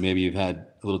ones that maybe you've had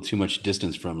a little too much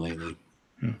distance from lately.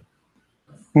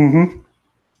 Mm-hmm.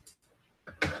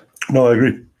 No, I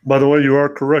agree. By the way, you are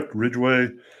correct. Ridgeway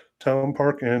Town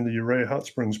Park and the Ouray Hot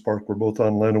Springs Park were both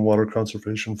on Land and Water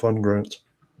Conservation Fund grants.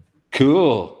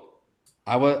 Cool.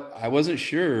 I wasn't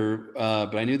sure,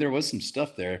 but I knew there was some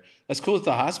stuff there. That's cool that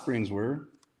the hot springs were.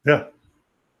 Yeah.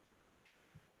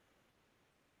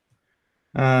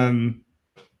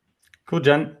 Cool,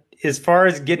 John. As far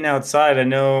as getting outside, I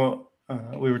know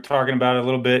we were talking about it a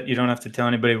little bit. You don't have to tell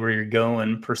anybody where you're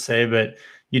going per se, but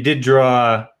you did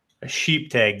draw a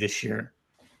sheep tag this year.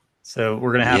 So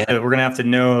we're gonna have to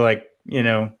know, like,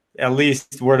 at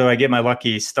least where do I get my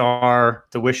lucky star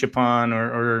to wish upon,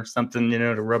 or something,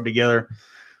 to rub together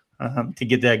to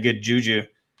get that good juju.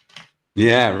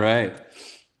 Yeah, right.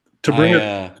 To bring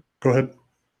it, go ahead.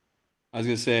 I was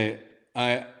gonna say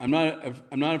I'm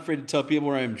not afraid to tell people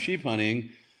where I'm sheep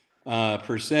hunting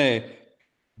per se,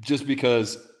 just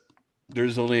because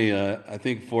there's only I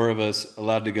think 4 of us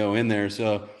allowed to go in there,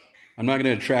 so I'm not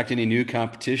going to attract any new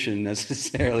competition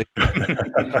necessarily.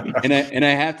 and I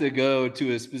have to go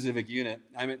to a specific unit.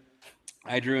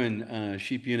 I drew in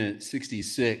sheep unit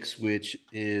 66, which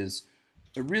is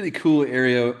a really cool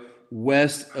area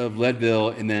west of Leadville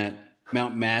in that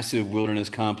Mount Massive Wilderness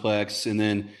Complex, and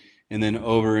then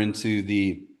over into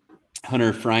the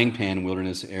Hunter Frying Pan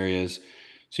Wilderness areas.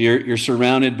 So you're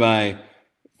surrounded by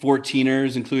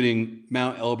 14ers, including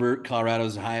Mount Elbert,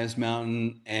 Colorado's highest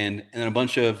mountain, and a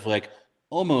bunch of like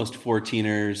almost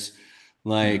 14ers,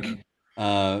 like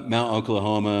Mount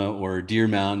Oklahoma or Deer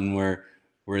Mountain, where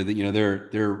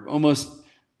they're almost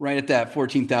right at that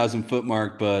 14,000 foot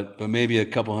mark, but maybe a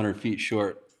couple hundred feet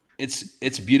short.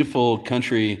 It's beautiful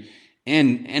country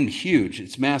and huge.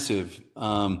 It's massive.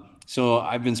 So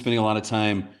I've been spending a lot of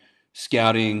time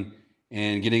scouting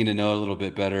and getting to know it a little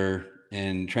bit better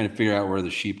and trying to figure out where the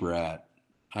sheep are at.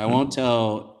 I won't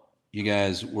tell you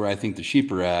guys where I think the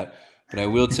sheep are at, but I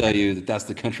will tell you that that's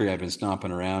the country I've been stomping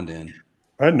around in.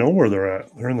 I know where they're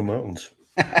at. They're in the mountains.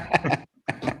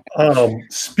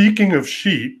 Speaking of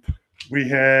sheep, we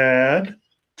had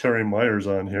Terry Myers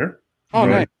on here. Oh,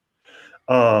 nice.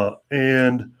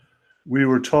 And we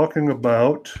were talking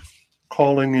about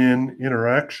calling in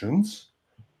interactions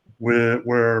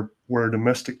where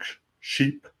domestic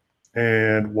sheep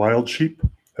and wild sheep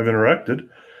have interacted.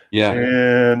 Yeah.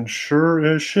 And sure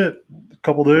as shit, a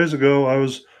couple days ago, I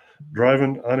was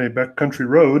driving on a backcountry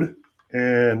road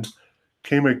and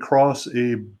came across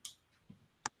a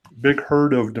big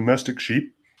herd of domestic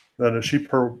sheep that a sheep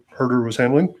herder was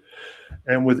handling.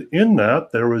 And within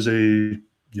that, there was a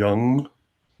young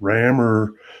ram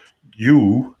or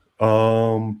ewe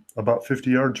about 50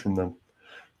 yards from them.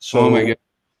 So, oh my God.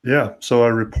 Yeah, so I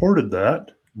reported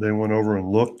that. They went over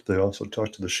and looked. They also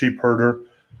talked to the sheep herder.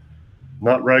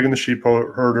 Not ragging the sheep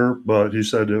herder, but he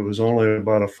said it was only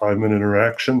about a 5-minute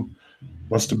interaction.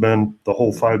 Must have been the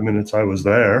whole 5 minutes I was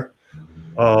there.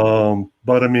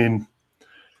 But I mean,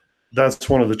 that's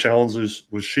one of the challenges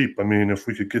with sheep. I mean, if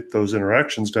we could get those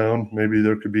interactions down, maybe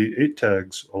there could be 8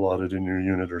 tags allotted in your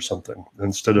unit or something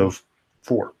instead of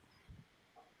 4.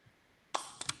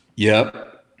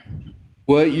 Yep.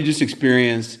 What you just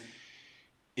experienced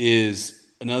is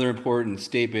another important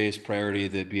state-based priority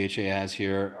that BHA has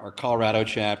here. Our Colorado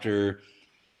chapter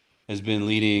has been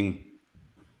leading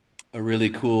a really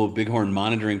cool bighorn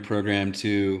monitoring program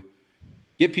to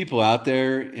get people out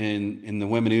there in the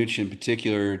Weminuche in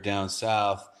particular down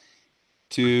south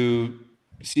to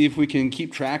see if we can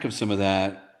keep track of some of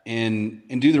that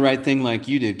and do the right thing like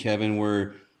you did, Kevin,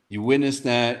 where you witnessed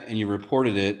that and you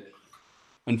reported it.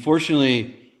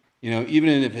 Unfortunately, even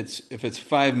if it's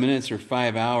 5 minutes or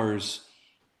 5 hours,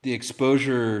 the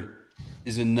exposure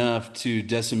is enough to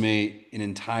decimate an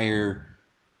entire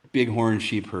bighorn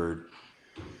sheep herd.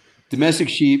 Domestic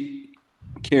sheep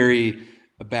carry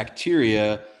a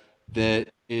bacteria that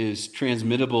is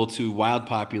transmittable to wild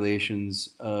populations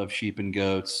of sheep and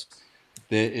goats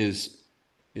that is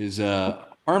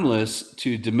harmless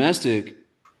to domestic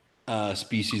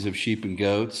species of sheep and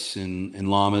goats and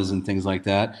llamas and things like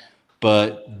that,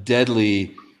 but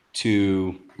deadly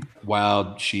to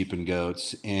wild sheep and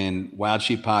goats. And wild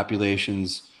sheep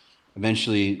populations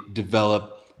eventually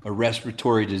develop a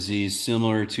respiratory disease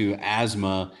similar to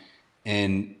asthma,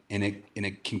 and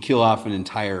it can kill off an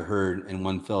entire herd in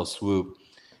one fell swoop.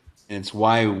 And it's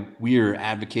why we are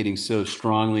advocating so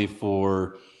strongly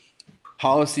for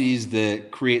policies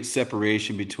that create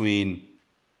separation between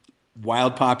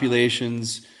wild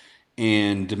populations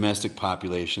and domestic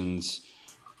populations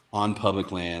on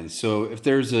public lands. So if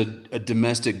there's a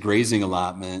domestic grazing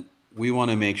allotment, we want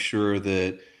to make sure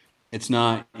that it's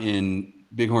not in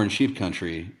bighorn sheep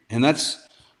country. And that's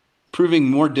proving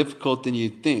more difficult than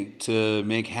you'd think to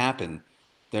make happen.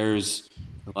 There's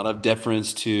a lot of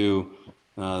deference to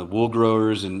wool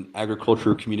growers and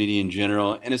agriculture community in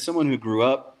general. And as someone who grew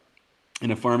up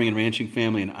in a farming and ranching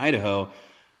family in Idaho,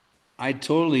 I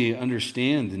totally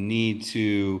understand the need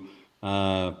to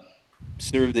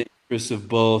serve the interests of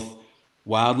both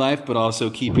wildlife, but also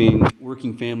keeping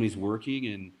working families working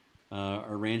and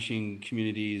our ranching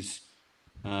communities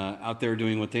out there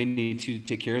doing what they need to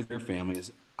take care of their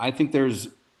families. I think there's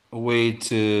a way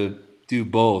to do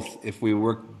both if we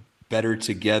work better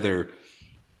together,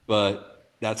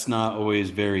 but that's not always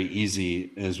very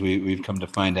easy, as we've come to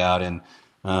find out. And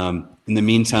in the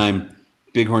meantime,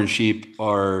 bighorn sheep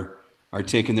are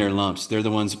taking their lumps. They're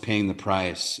the ones paying the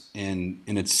price, and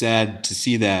it's sad to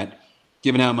see that,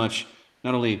 given how much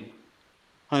not only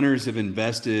hunters have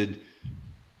invested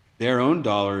their own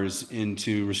dollars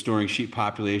into restoring sheep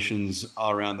populations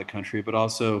all around the country, but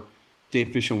also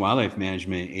state fish and wildlife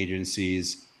management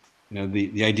agencies.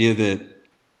 The idea that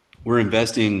we're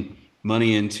investing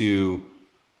money into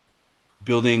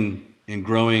building and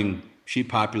growing sheep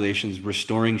populations,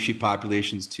 restoring sheep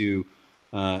populations to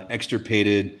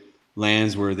extirpated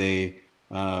lands where they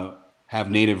have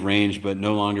native range but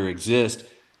no longer exist,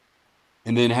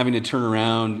 and then having to turn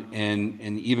around and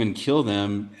even kill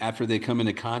them after they come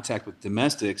into contact with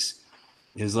domestics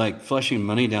is like flushing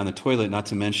money down the toilet, not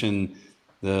to mention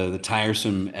the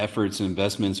tiresome efforts and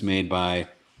investments made by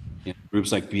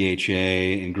groups like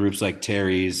BHA and groups like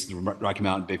Terry's, the Rocky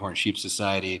Mountain Bighorn Sheep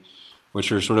Society,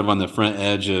 which are sort of on the front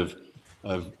edge of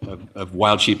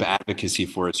wild sheep advocacy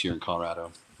for us here in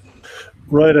Colorado.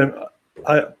 Right. And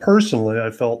I personally, I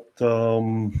felt,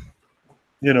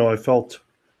 I felt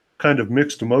kind of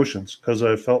mixed emotions, because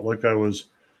I felt like I was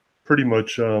pretty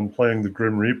much playing the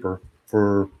Grim Reaper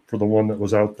for the one that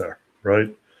was out there,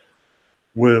 right?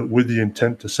 With the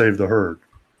intent to save the herd.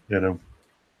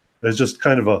 There's just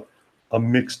kind of a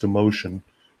mixed emotion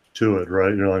to it,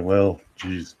 right? You're like, well,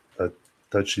 geez,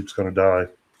 that sheep's going to die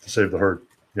to save the herd,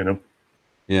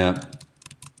 Yeah,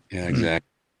 exactly.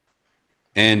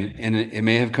 And it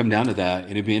may have come down to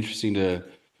that. It'd be interesting to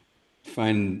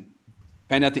find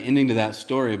out the ending to that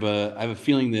story, but I have a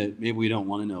feeling that maybe we don't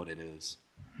want to know what it is.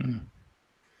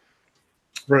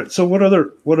 Right. So what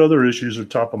other issues are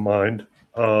top of mind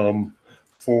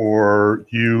for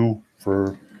you,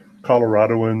 for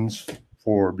Coloradoans,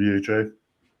 for BHA?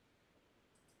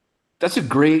 That's a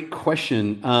great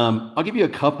question. I'll give you a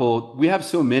couple. We have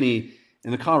so many,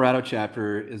 and the Colorado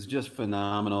chapter is just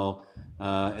phenomenal.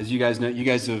 As you guys know, you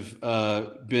guys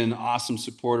have been awesome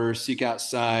supporters. Seek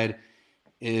Outside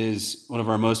is one of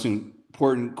our most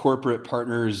important corporate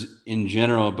partners in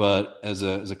general, but as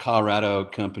a Colorado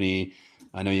company,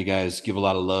 I know you guys give a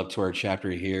lot of love to our chapter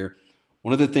here.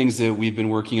 One of the things that we've been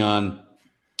working on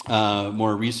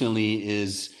more recently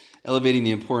is elevating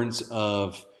the importance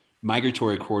of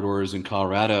migratory corridors in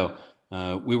Colorado.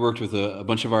 We worked with a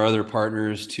bunch of our other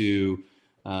partners to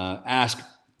ask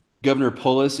Governor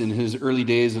Polis in his early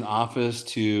days in office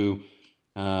to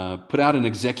put out an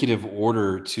executive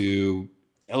order to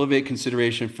elevate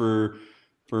consideration for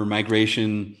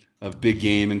migration of big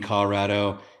game in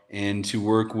Colorado, and to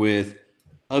work with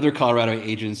other Colorado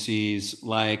agencies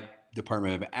like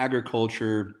Department of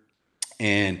Agriculture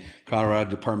and Colorado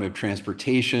Department of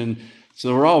Transportation.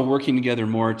 So we're all working together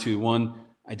more to, one,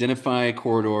 identify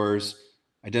corridors,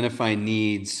 identify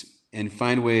needs, and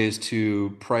find ways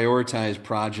to prioritize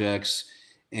projects.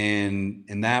 And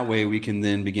in that way, we can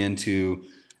then begin to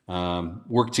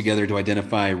work together to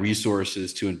identify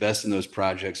resources to invest in those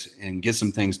projects and get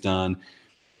some things done.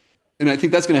 And I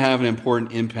think that's going to have an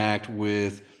important impact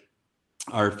with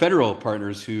our federal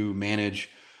partners who manage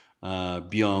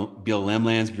BLM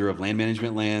lands, Bureau of Land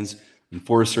Management lands, and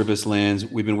Forest Service lands.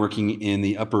 We've been working in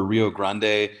the Upper Rio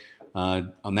Grande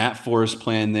on that forest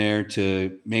plan there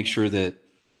to make sure that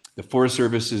the Forest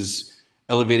Service is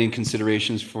elevating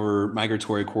considerations for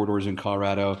migratory corridors in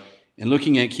Colorado and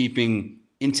looking at keeping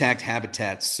intact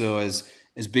habitats. So as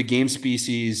big game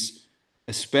species,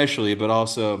 especially, but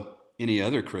also any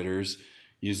other critters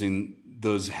using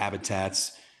those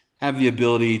habitats, have the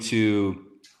ability to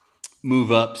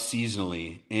move up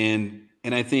seasonally. And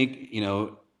I think,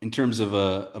 in terms of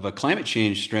a climate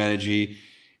change strategy,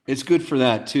 it's good for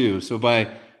that too. So by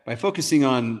focusing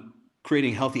on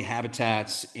creating healthy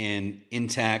habitats and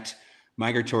intact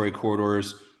migratory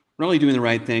corridors, we're only doing the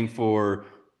right thing for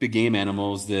big game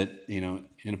animals that, in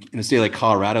a state like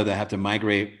Colorado, that have to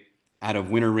migrate out of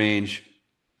winter range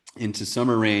into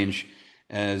summer range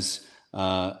as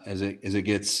it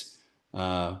gets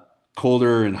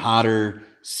colder and hotter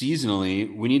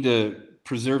seasonally. We need to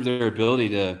preserve their ability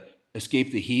to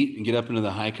escape the heat and get up into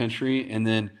the high country. And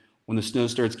then when the snow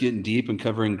starts getting deep and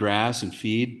covering grass and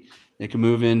feed, they can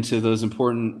move into those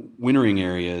important wintering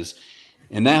areas.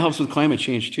 And that helps with climate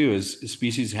change too, as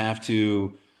species have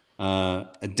to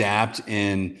adapt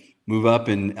and move up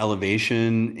in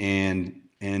elevation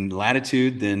and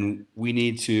latitude, then we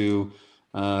need to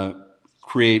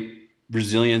create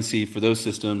resiliency for those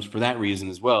systems for that reason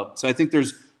as well. So I think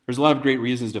there's a lot of great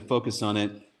reasons to focus on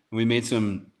it. And we made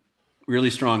some really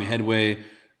strong headway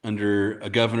under a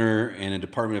governor and a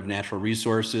Department of Natural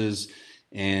Resources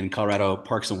and Colorado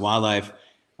Parks and Wildlife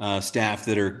staff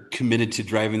that are committed to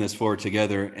driving this forward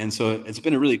together. And so it's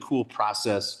been a really cool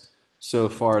process so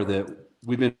far that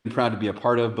we've been proud to be a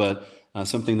part of, but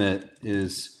something that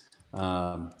is,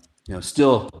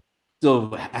 still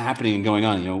happening and going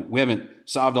on. We haven't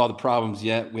solved all the problems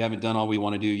yet. We haven't done all we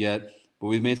want to do yet, but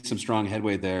we've made some strong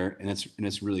headway there, and it's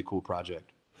a really cool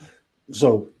project.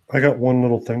 So I got one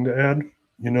little thing to add.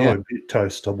 Yeah. I beat Ty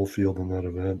Stubblefield in that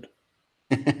event.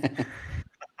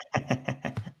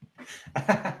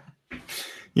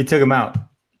 You took him out.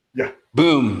 Yeah.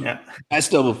 Boom. Yeah. Ty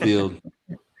Stubblefield.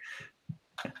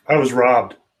 I was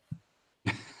robbed.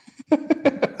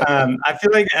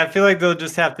 I feel like there'll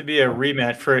just have to be a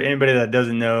rematch for anybody that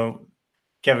doesn't know.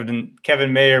 Kevin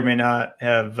may or may not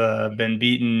have been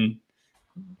beaten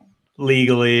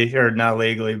legally, or not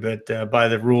legally, but by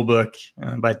the rule book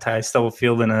by Ty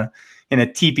Stubblefield in a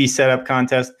TP setup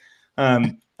contest.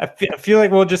 I feel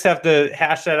like we'll just have to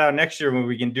hash that out next year when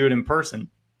we can do it in person.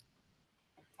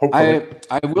 Hopefully.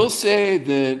 I will say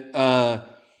that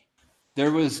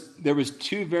there was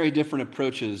two very different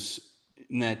approaches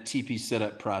in that TP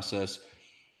setup process.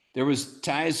 There was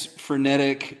Ty's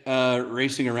frenetic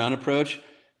racing around approach,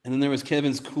 and then there was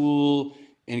Kevin's cool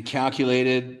and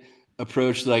calculated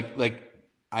approach. Like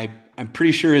I'm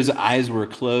pretty sure his eyes were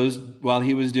closed while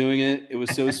he was doing it. It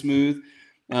was so smooth.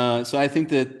 So I think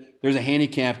that there's a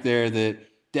handicap there that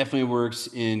definitely works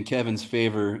in Kevin's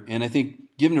favor. And I think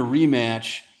given a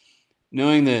rematch,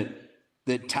 knowing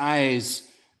that Ty's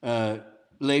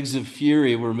legs of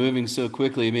fury were moving so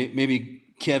quickly, maybe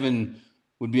Kevin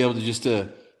would be able to just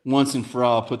once and for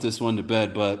all put this one to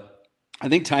bed. But I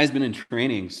think Ty's been in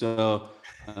training, so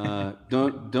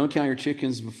don't count your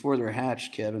chickens before they're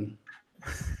hatched, Kevin.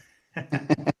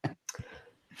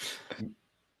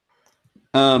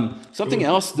 Something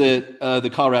else that the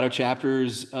Colorado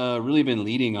chapter's really been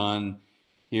leading on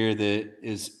here that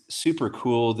is super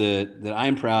cool that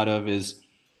I'm proud of is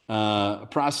a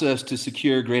process to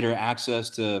secure greater access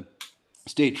to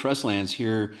state trust lands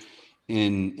here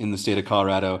in the state of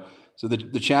Colorado. So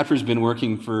the chapter's been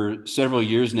working for several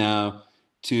years now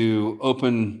to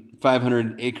open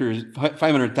 500,000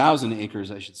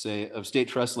 acres, I should say, of state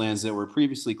trust lands that were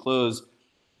previously closed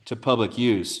to public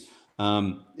use.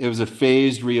 It was a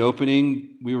phased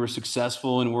reopening. We were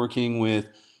successful in working with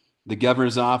the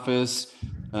governor's office,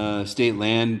 state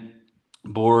land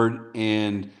board,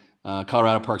 and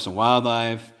Colorado Parks and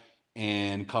Wildlife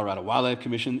and Colorado Wildlife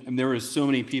Commission. And there were so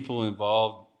many people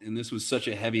involved, and this was such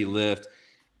a heavy lift.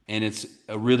 And it's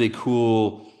a really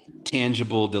cool,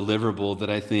 tangible deliverable that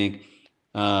I think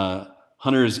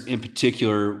hunters in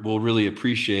particular will really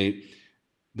appreciate.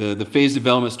 The phase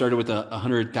development started with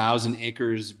 100,000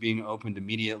 acres being opened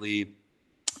immediately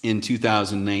in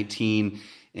 2019,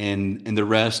 and the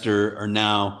rest are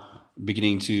now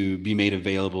beginning to be made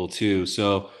available too.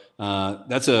 So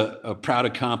that's a proud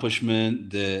accomplishment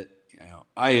that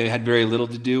I had very little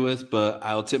to do with, but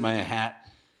I'll tip my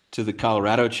hat to the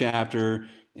Colorado chapter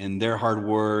and their hard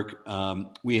work.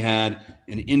 We had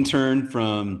an intern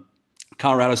from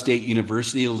Colorado State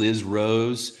University, Liz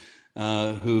Rose,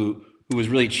 who was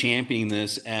really championing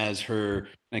this as her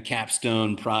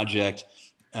capstone project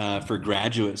for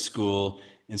graduate school.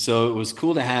 And so it was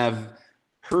cool to have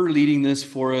her leading this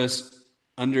for us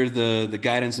under the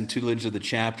guidance and tutelage of the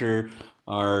chapter.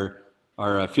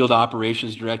 Our field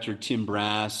operations director, Tim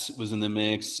Brass, was in the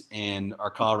mix, and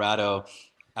our Colorado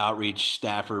outreach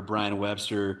staffer, Brian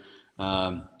Webster,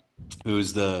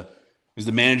 who's the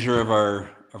manager of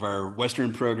our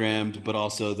Western program, but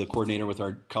also the coordinator with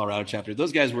our Colorado chapter.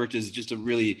 Those guys worked as just a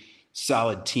really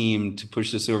solid team to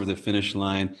push this over the finish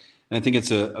line. And I think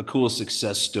it's a cool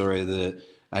success story that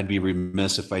I'd be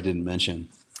remiss if I didn't mention.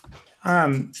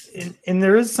 And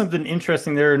there is something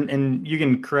interesting there, and you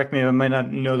can correct me, I might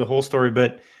not know the whole story,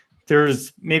 but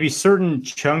there's maybe certain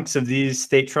chunks of these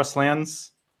state trust lands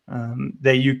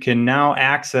that you can now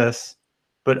access,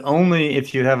 but only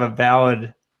if you have a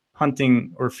valid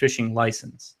hunting or fishing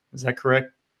license. Is that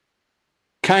correct?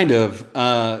 Kind of.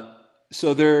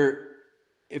 So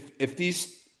if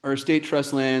these are state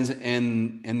trust lands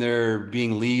and they're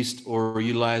being leased or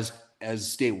utilized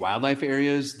as state wildlife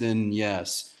areas, then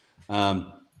yes.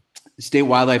 State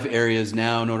wildlife areas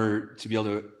now, in order to be able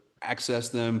to access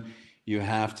them, you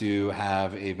have to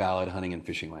have a valid hunting and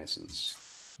fishing license.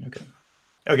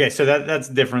 Okay, so that's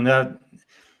different.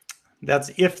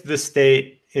 That's if the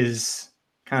state is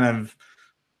kind of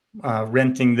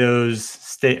renting those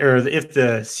state, or if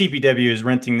the CPW is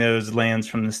renting those lands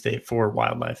from the state for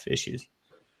wildlife issues.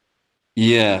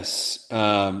 Yes.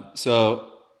 And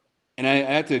I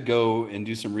had to go and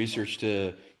do some research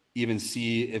to even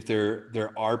see if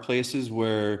there are places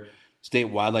where state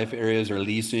wildlife areas are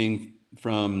leasing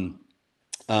from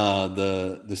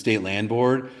the state land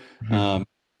board. Mm-hmm.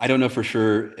 I don't know for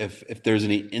sure if there's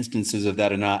any instances of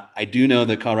that or not. I do know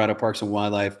that Colorado Parks and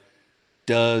Wildlife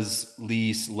does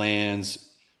lease lands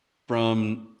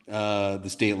from the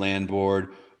state land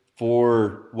board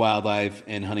for wildlife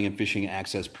and hunting and fishing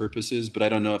access purposes, but I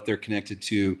don't know if they're connected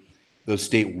to those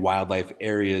state wildlife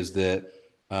areas that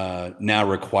now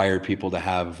require people to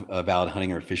have a valid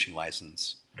hunting or fishing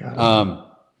license.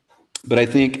 But I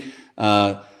think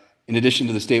in addition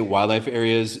to the state wildlife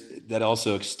areas, that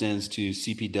also extends to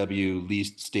CPW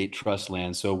leased state trust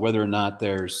lands. So whether or not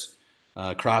there's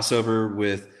crossover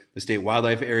with the state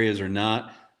wildlife areas or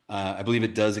not, I believe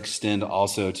it does extend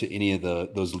also to any of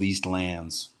those leased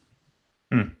lands.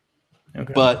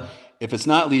 Okay. But if it's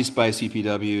not leased by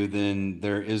CPW, then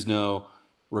there is no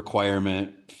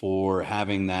requirement for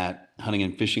having that hunting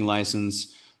and fishing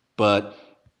license. But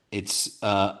it's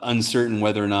uncertain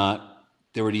whether or not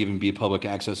there would even be public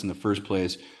access in the first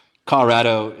place.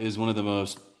 Colorado is one of the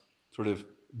most sort of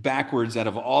backwards out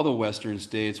of all the Western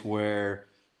states, where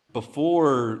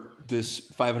before this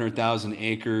 500,000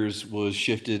 acres was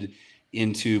shifted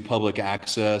into public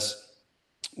access,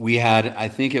 we had, I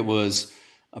think it was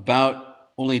about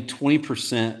only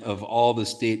 20% of all the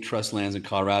state trust lands in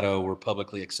Colorado were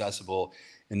publicly accessible,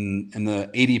 and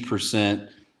the 80%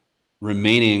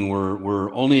 remaining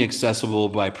were only accessible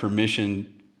by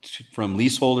permission from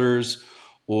leaseholders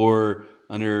or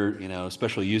under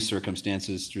special use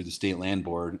circumstances through the state land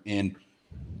board. And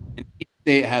each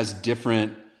state has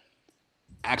different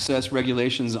access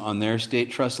regulations on their state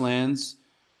trust lands.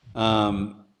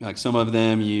 Like some of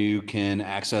them you can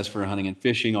access for hunting and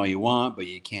fishing all you want, but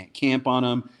you can't camp on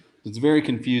them. It's very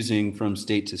confusing from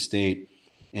state to state.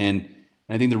 And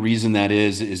I think the reason that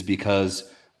is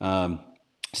because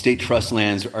state trust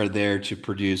lands are there to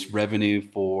produce revenue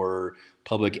for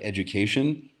public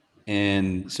education.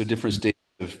 And so different states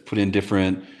have put in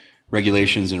different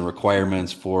regulations and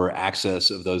requirements for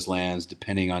access of those lands,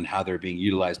 depending on how they're being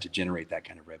utilized to generate that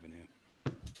kind of revenue.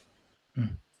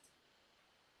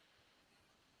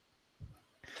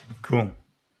 Cool.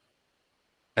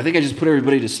 I think I just put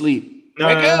everybody to sleep. No.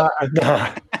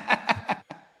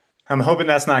 I'm hoping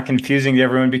that's not confusing to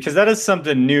everyone, because that is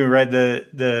something new, right?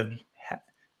 The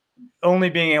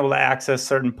only being able to access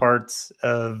certain parts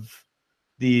of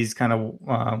these kind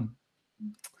of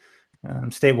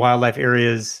state wildlife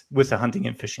areas with a hunting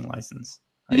and fishing license.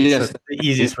 Yes, that's the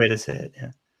easiest way to say it.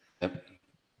 Yeah. Yep.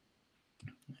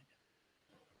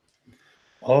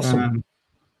 Awesome.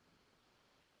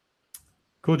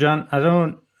 Cool, John.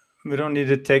 We don't need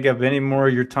to take up any more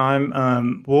of your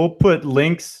time. We'll put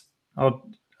links.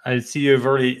 I see you've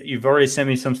already sent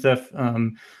me some stuff.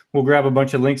 We'll grab a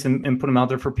bunch of links and put them out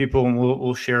there for people, and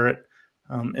we'll share it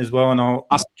as well. And I'll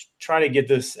try to get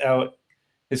this out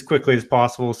as quickly as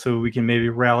possible so we can maybe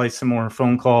rally some more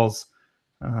phone calls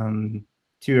to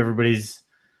everybody's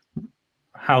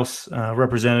House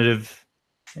representative,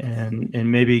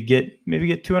 and maybe get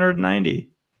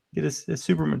 290, get a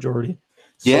super majority.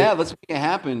 Yeah, let's make it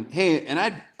happen. Hey, and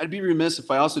I'd be remiss if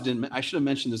I also didn't. I should have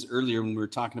mentioned this earlier when we were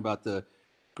talking about the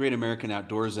Great American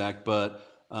Outdoors Act, but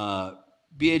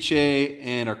BHA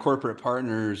and our corporate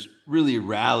partners really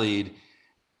rallied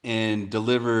and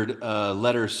delivered a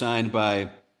letter signed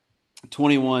by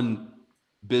 21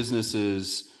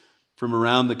 businesses from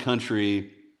around the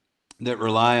country that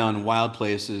rely on wild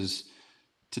places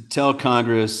to tell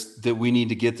Congress that we need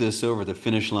to get this over the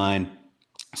finish line.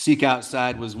 Seek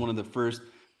Outside was one of the first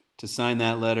to sign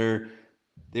that letter.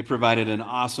 They provided an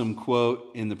awesome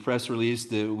quote in the press release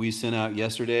that we sent out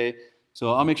yesterday.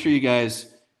 So I'll make sure you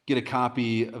guys get a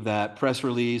copy of that press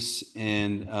release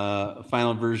and a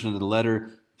final version of the letter.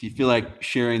 If you feel like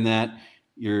sharing that,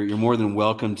 you're more than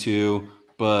welcome to.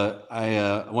 But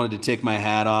I wanted to take my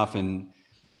hat off and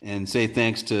say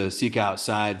thanks to Seek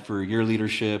Outside for your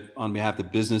leadership on behalf of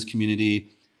the business community.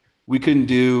 We couldn't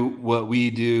do what we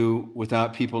do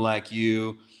without people like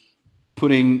you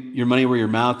putting your money where your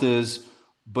mouth is,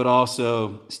 but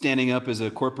also standing up as a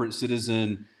corporate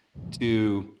citizen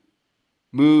to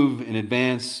move and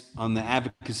advance on the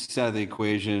advocacy side of the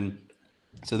equation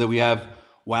so that we have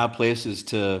wild places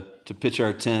to pitch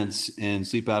our tents and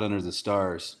sleep out under the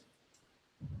stars.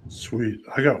 Sweet.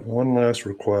 I got one last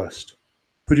request.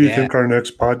 Who do you think our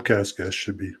next podcast guest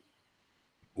should be?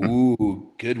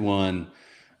 Ooh, good one.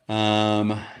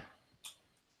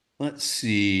 Let's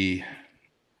see.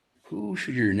 Who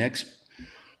should your next?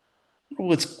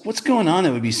 What's going on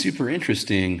that would be super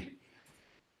interesting?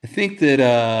 I think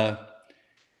that.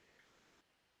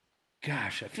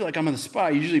 Gosh, I feel like I'm on the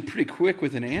spot. Usually pretty quick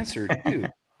with an answer too.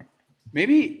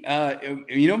 Maybe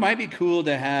it might be cool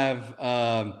to have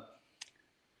a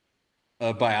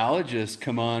biologist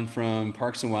come on from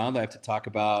Parks and Wildlife to talk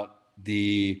about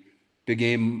the big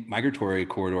game migratory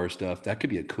corridor stuff. That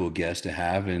could be a cool guest to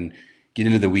have and get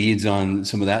into the weeds on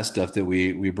some of that stuff that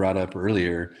we brought up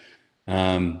earlier.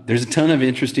 There's a ton of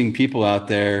interesting people out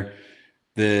there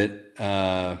that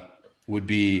would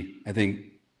be, I think,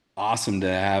 awesome to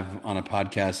have on a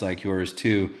podcast like yours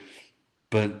too,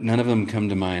 but none of them come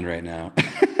to mind right now.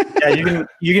 Yeah,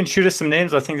 you can shoot us some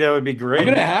names. I think that would be great. I'm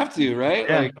gonna have to, right?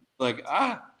 Yeah.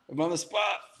 I'm on the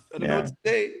spot. I don't know what to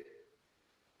say.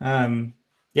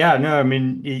 Yeah, no, I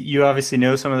mean, you obviously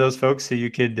know some of those folks, so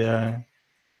you could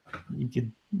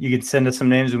send us some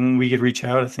names and we could reach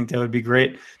out. I think that would be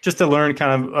great, just to learn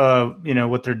kind of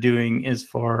what they're doing as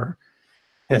far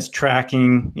as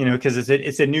tracking, because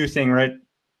it's a new thing, right?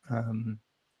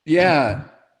 Yeah,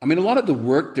 I mean, a lot of the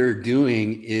work they're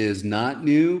doing is not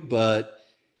new, but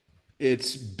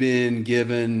it's been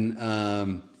given,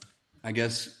 I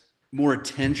guess, more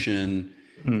attention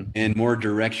and more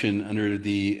direction under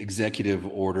the executive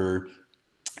order.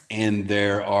 And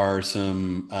there are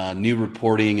some new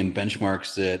reporting and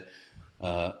benchmarks that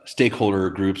stakeholder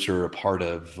groups are a part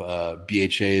of.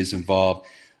 BHA is involved.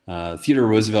 Theodore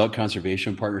Roosevelt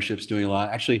Conservation Partnership's doing a lot.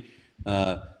 Actually,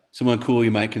 someone cool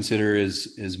you might consider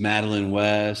is Madeline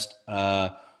West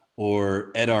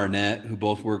or Ed Arnett, who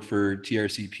both work for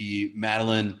TRCP.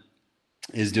 Madeline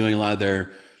is doing a lot of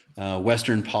their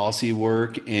Western policy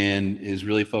work and is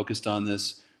really focused on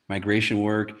this migration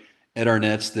work. Ed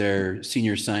Arnett's their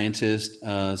senior scientist,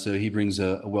 so he brings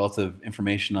a wealth of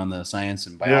information on the science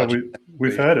and biology. Yeah,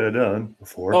 we've had Ed on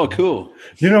before. Oh, cool.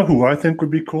 You know who I think would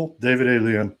be cool? David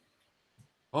Alien.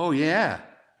 Oh, yeah.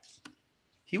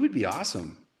 He would be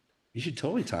awesome. You should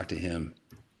totally talk to him.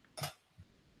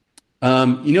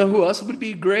 You know who else would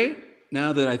be great,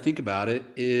 now that I think about it,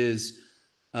 is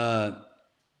Lisa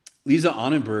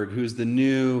Onnenberg, who's the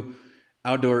new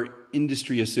Outdoor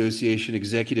Industry Association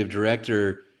Executive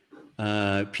Director.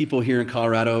 People here in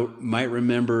Colorado might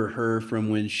remember her from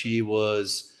when she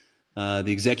was the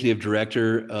Executive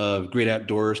Director of Great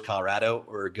Outdoors Colorado,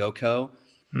 or GOCO.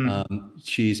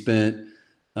 She spent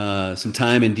some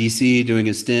time in DC doing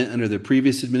a stint under the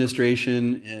previous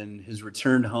administration and has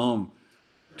returned home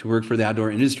to work for the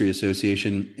Outdoor Industry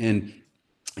Association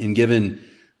and given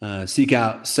Seek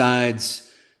Outside's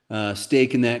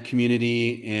stake in that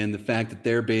community, and the fact that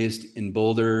they're based in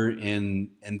Boulder and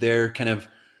they're kind of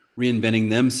reinventing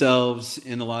themselves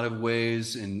in a lot of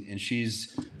ways, and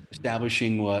she's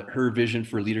establishing what her vision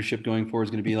for leadership going forward is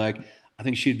going to be like. I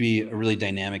think she'd be a really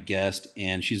dynamic guest,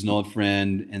 and she's an old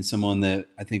friend and someone that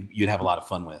I think you'd have a lot of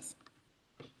fun with.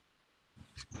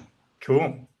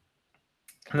 Cool.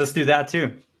 Let's do that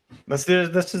too. Let's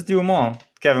just do them all.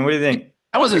 Kevin, what do you think?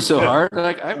 That wasn't so hard.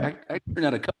 Like I turned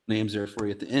out a couple names there for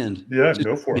you at the end. Yeah,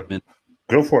 go for it.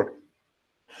 Go for it.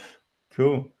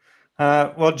 Cool.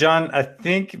 Well, John, I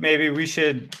think maybe we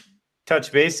should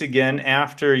touch base again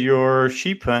after your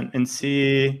sheep hunt and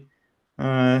see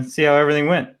how everything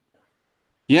went.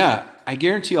 Yeah, I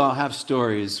guarantee I'll have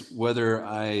stories whether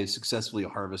I successfully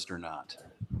harvest or not.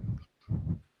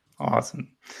 Awesome.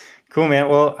 Cool, man.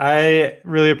 Well, I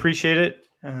really appreciate it.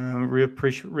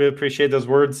 Really appreciate those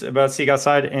words about Seek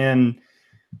Outside, and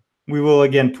we will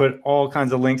again put all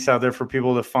kinds of links out there for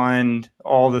people to find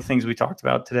all the things we talked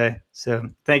about today. So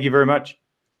thank you very much.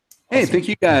 Hey, thank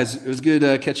you guys. It was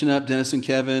good catching up, Dennis and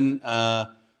Kevin.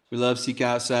 We love Seek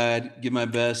Outside. Give my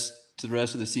best to the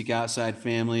rest of the Seek Outside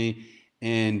family,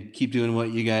 and keep doing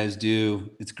what you guys do.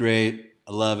 It's great.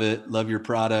 I love it. Love your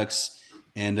products,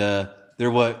 and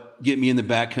they're what get me in the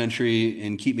backcountry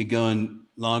and keep me going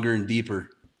longer and deeper.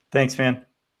 Thanks, man.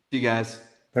 See you guys.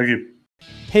 Thank you.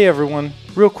 Hey everyone,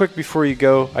 real quick before you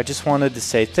go, I just wanted to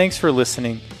say thanks for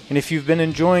listening, and if you've been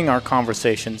enjoying our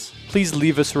conversations, please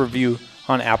leave us a review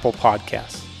on Apple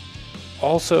Podcasts.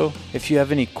 Also, if you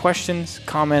have any questions,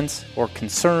 comments, or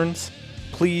concerns,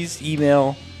 please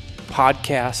email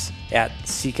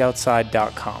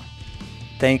podcasts@seekoutside.com.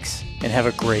 Thanks, and have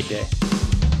a great day.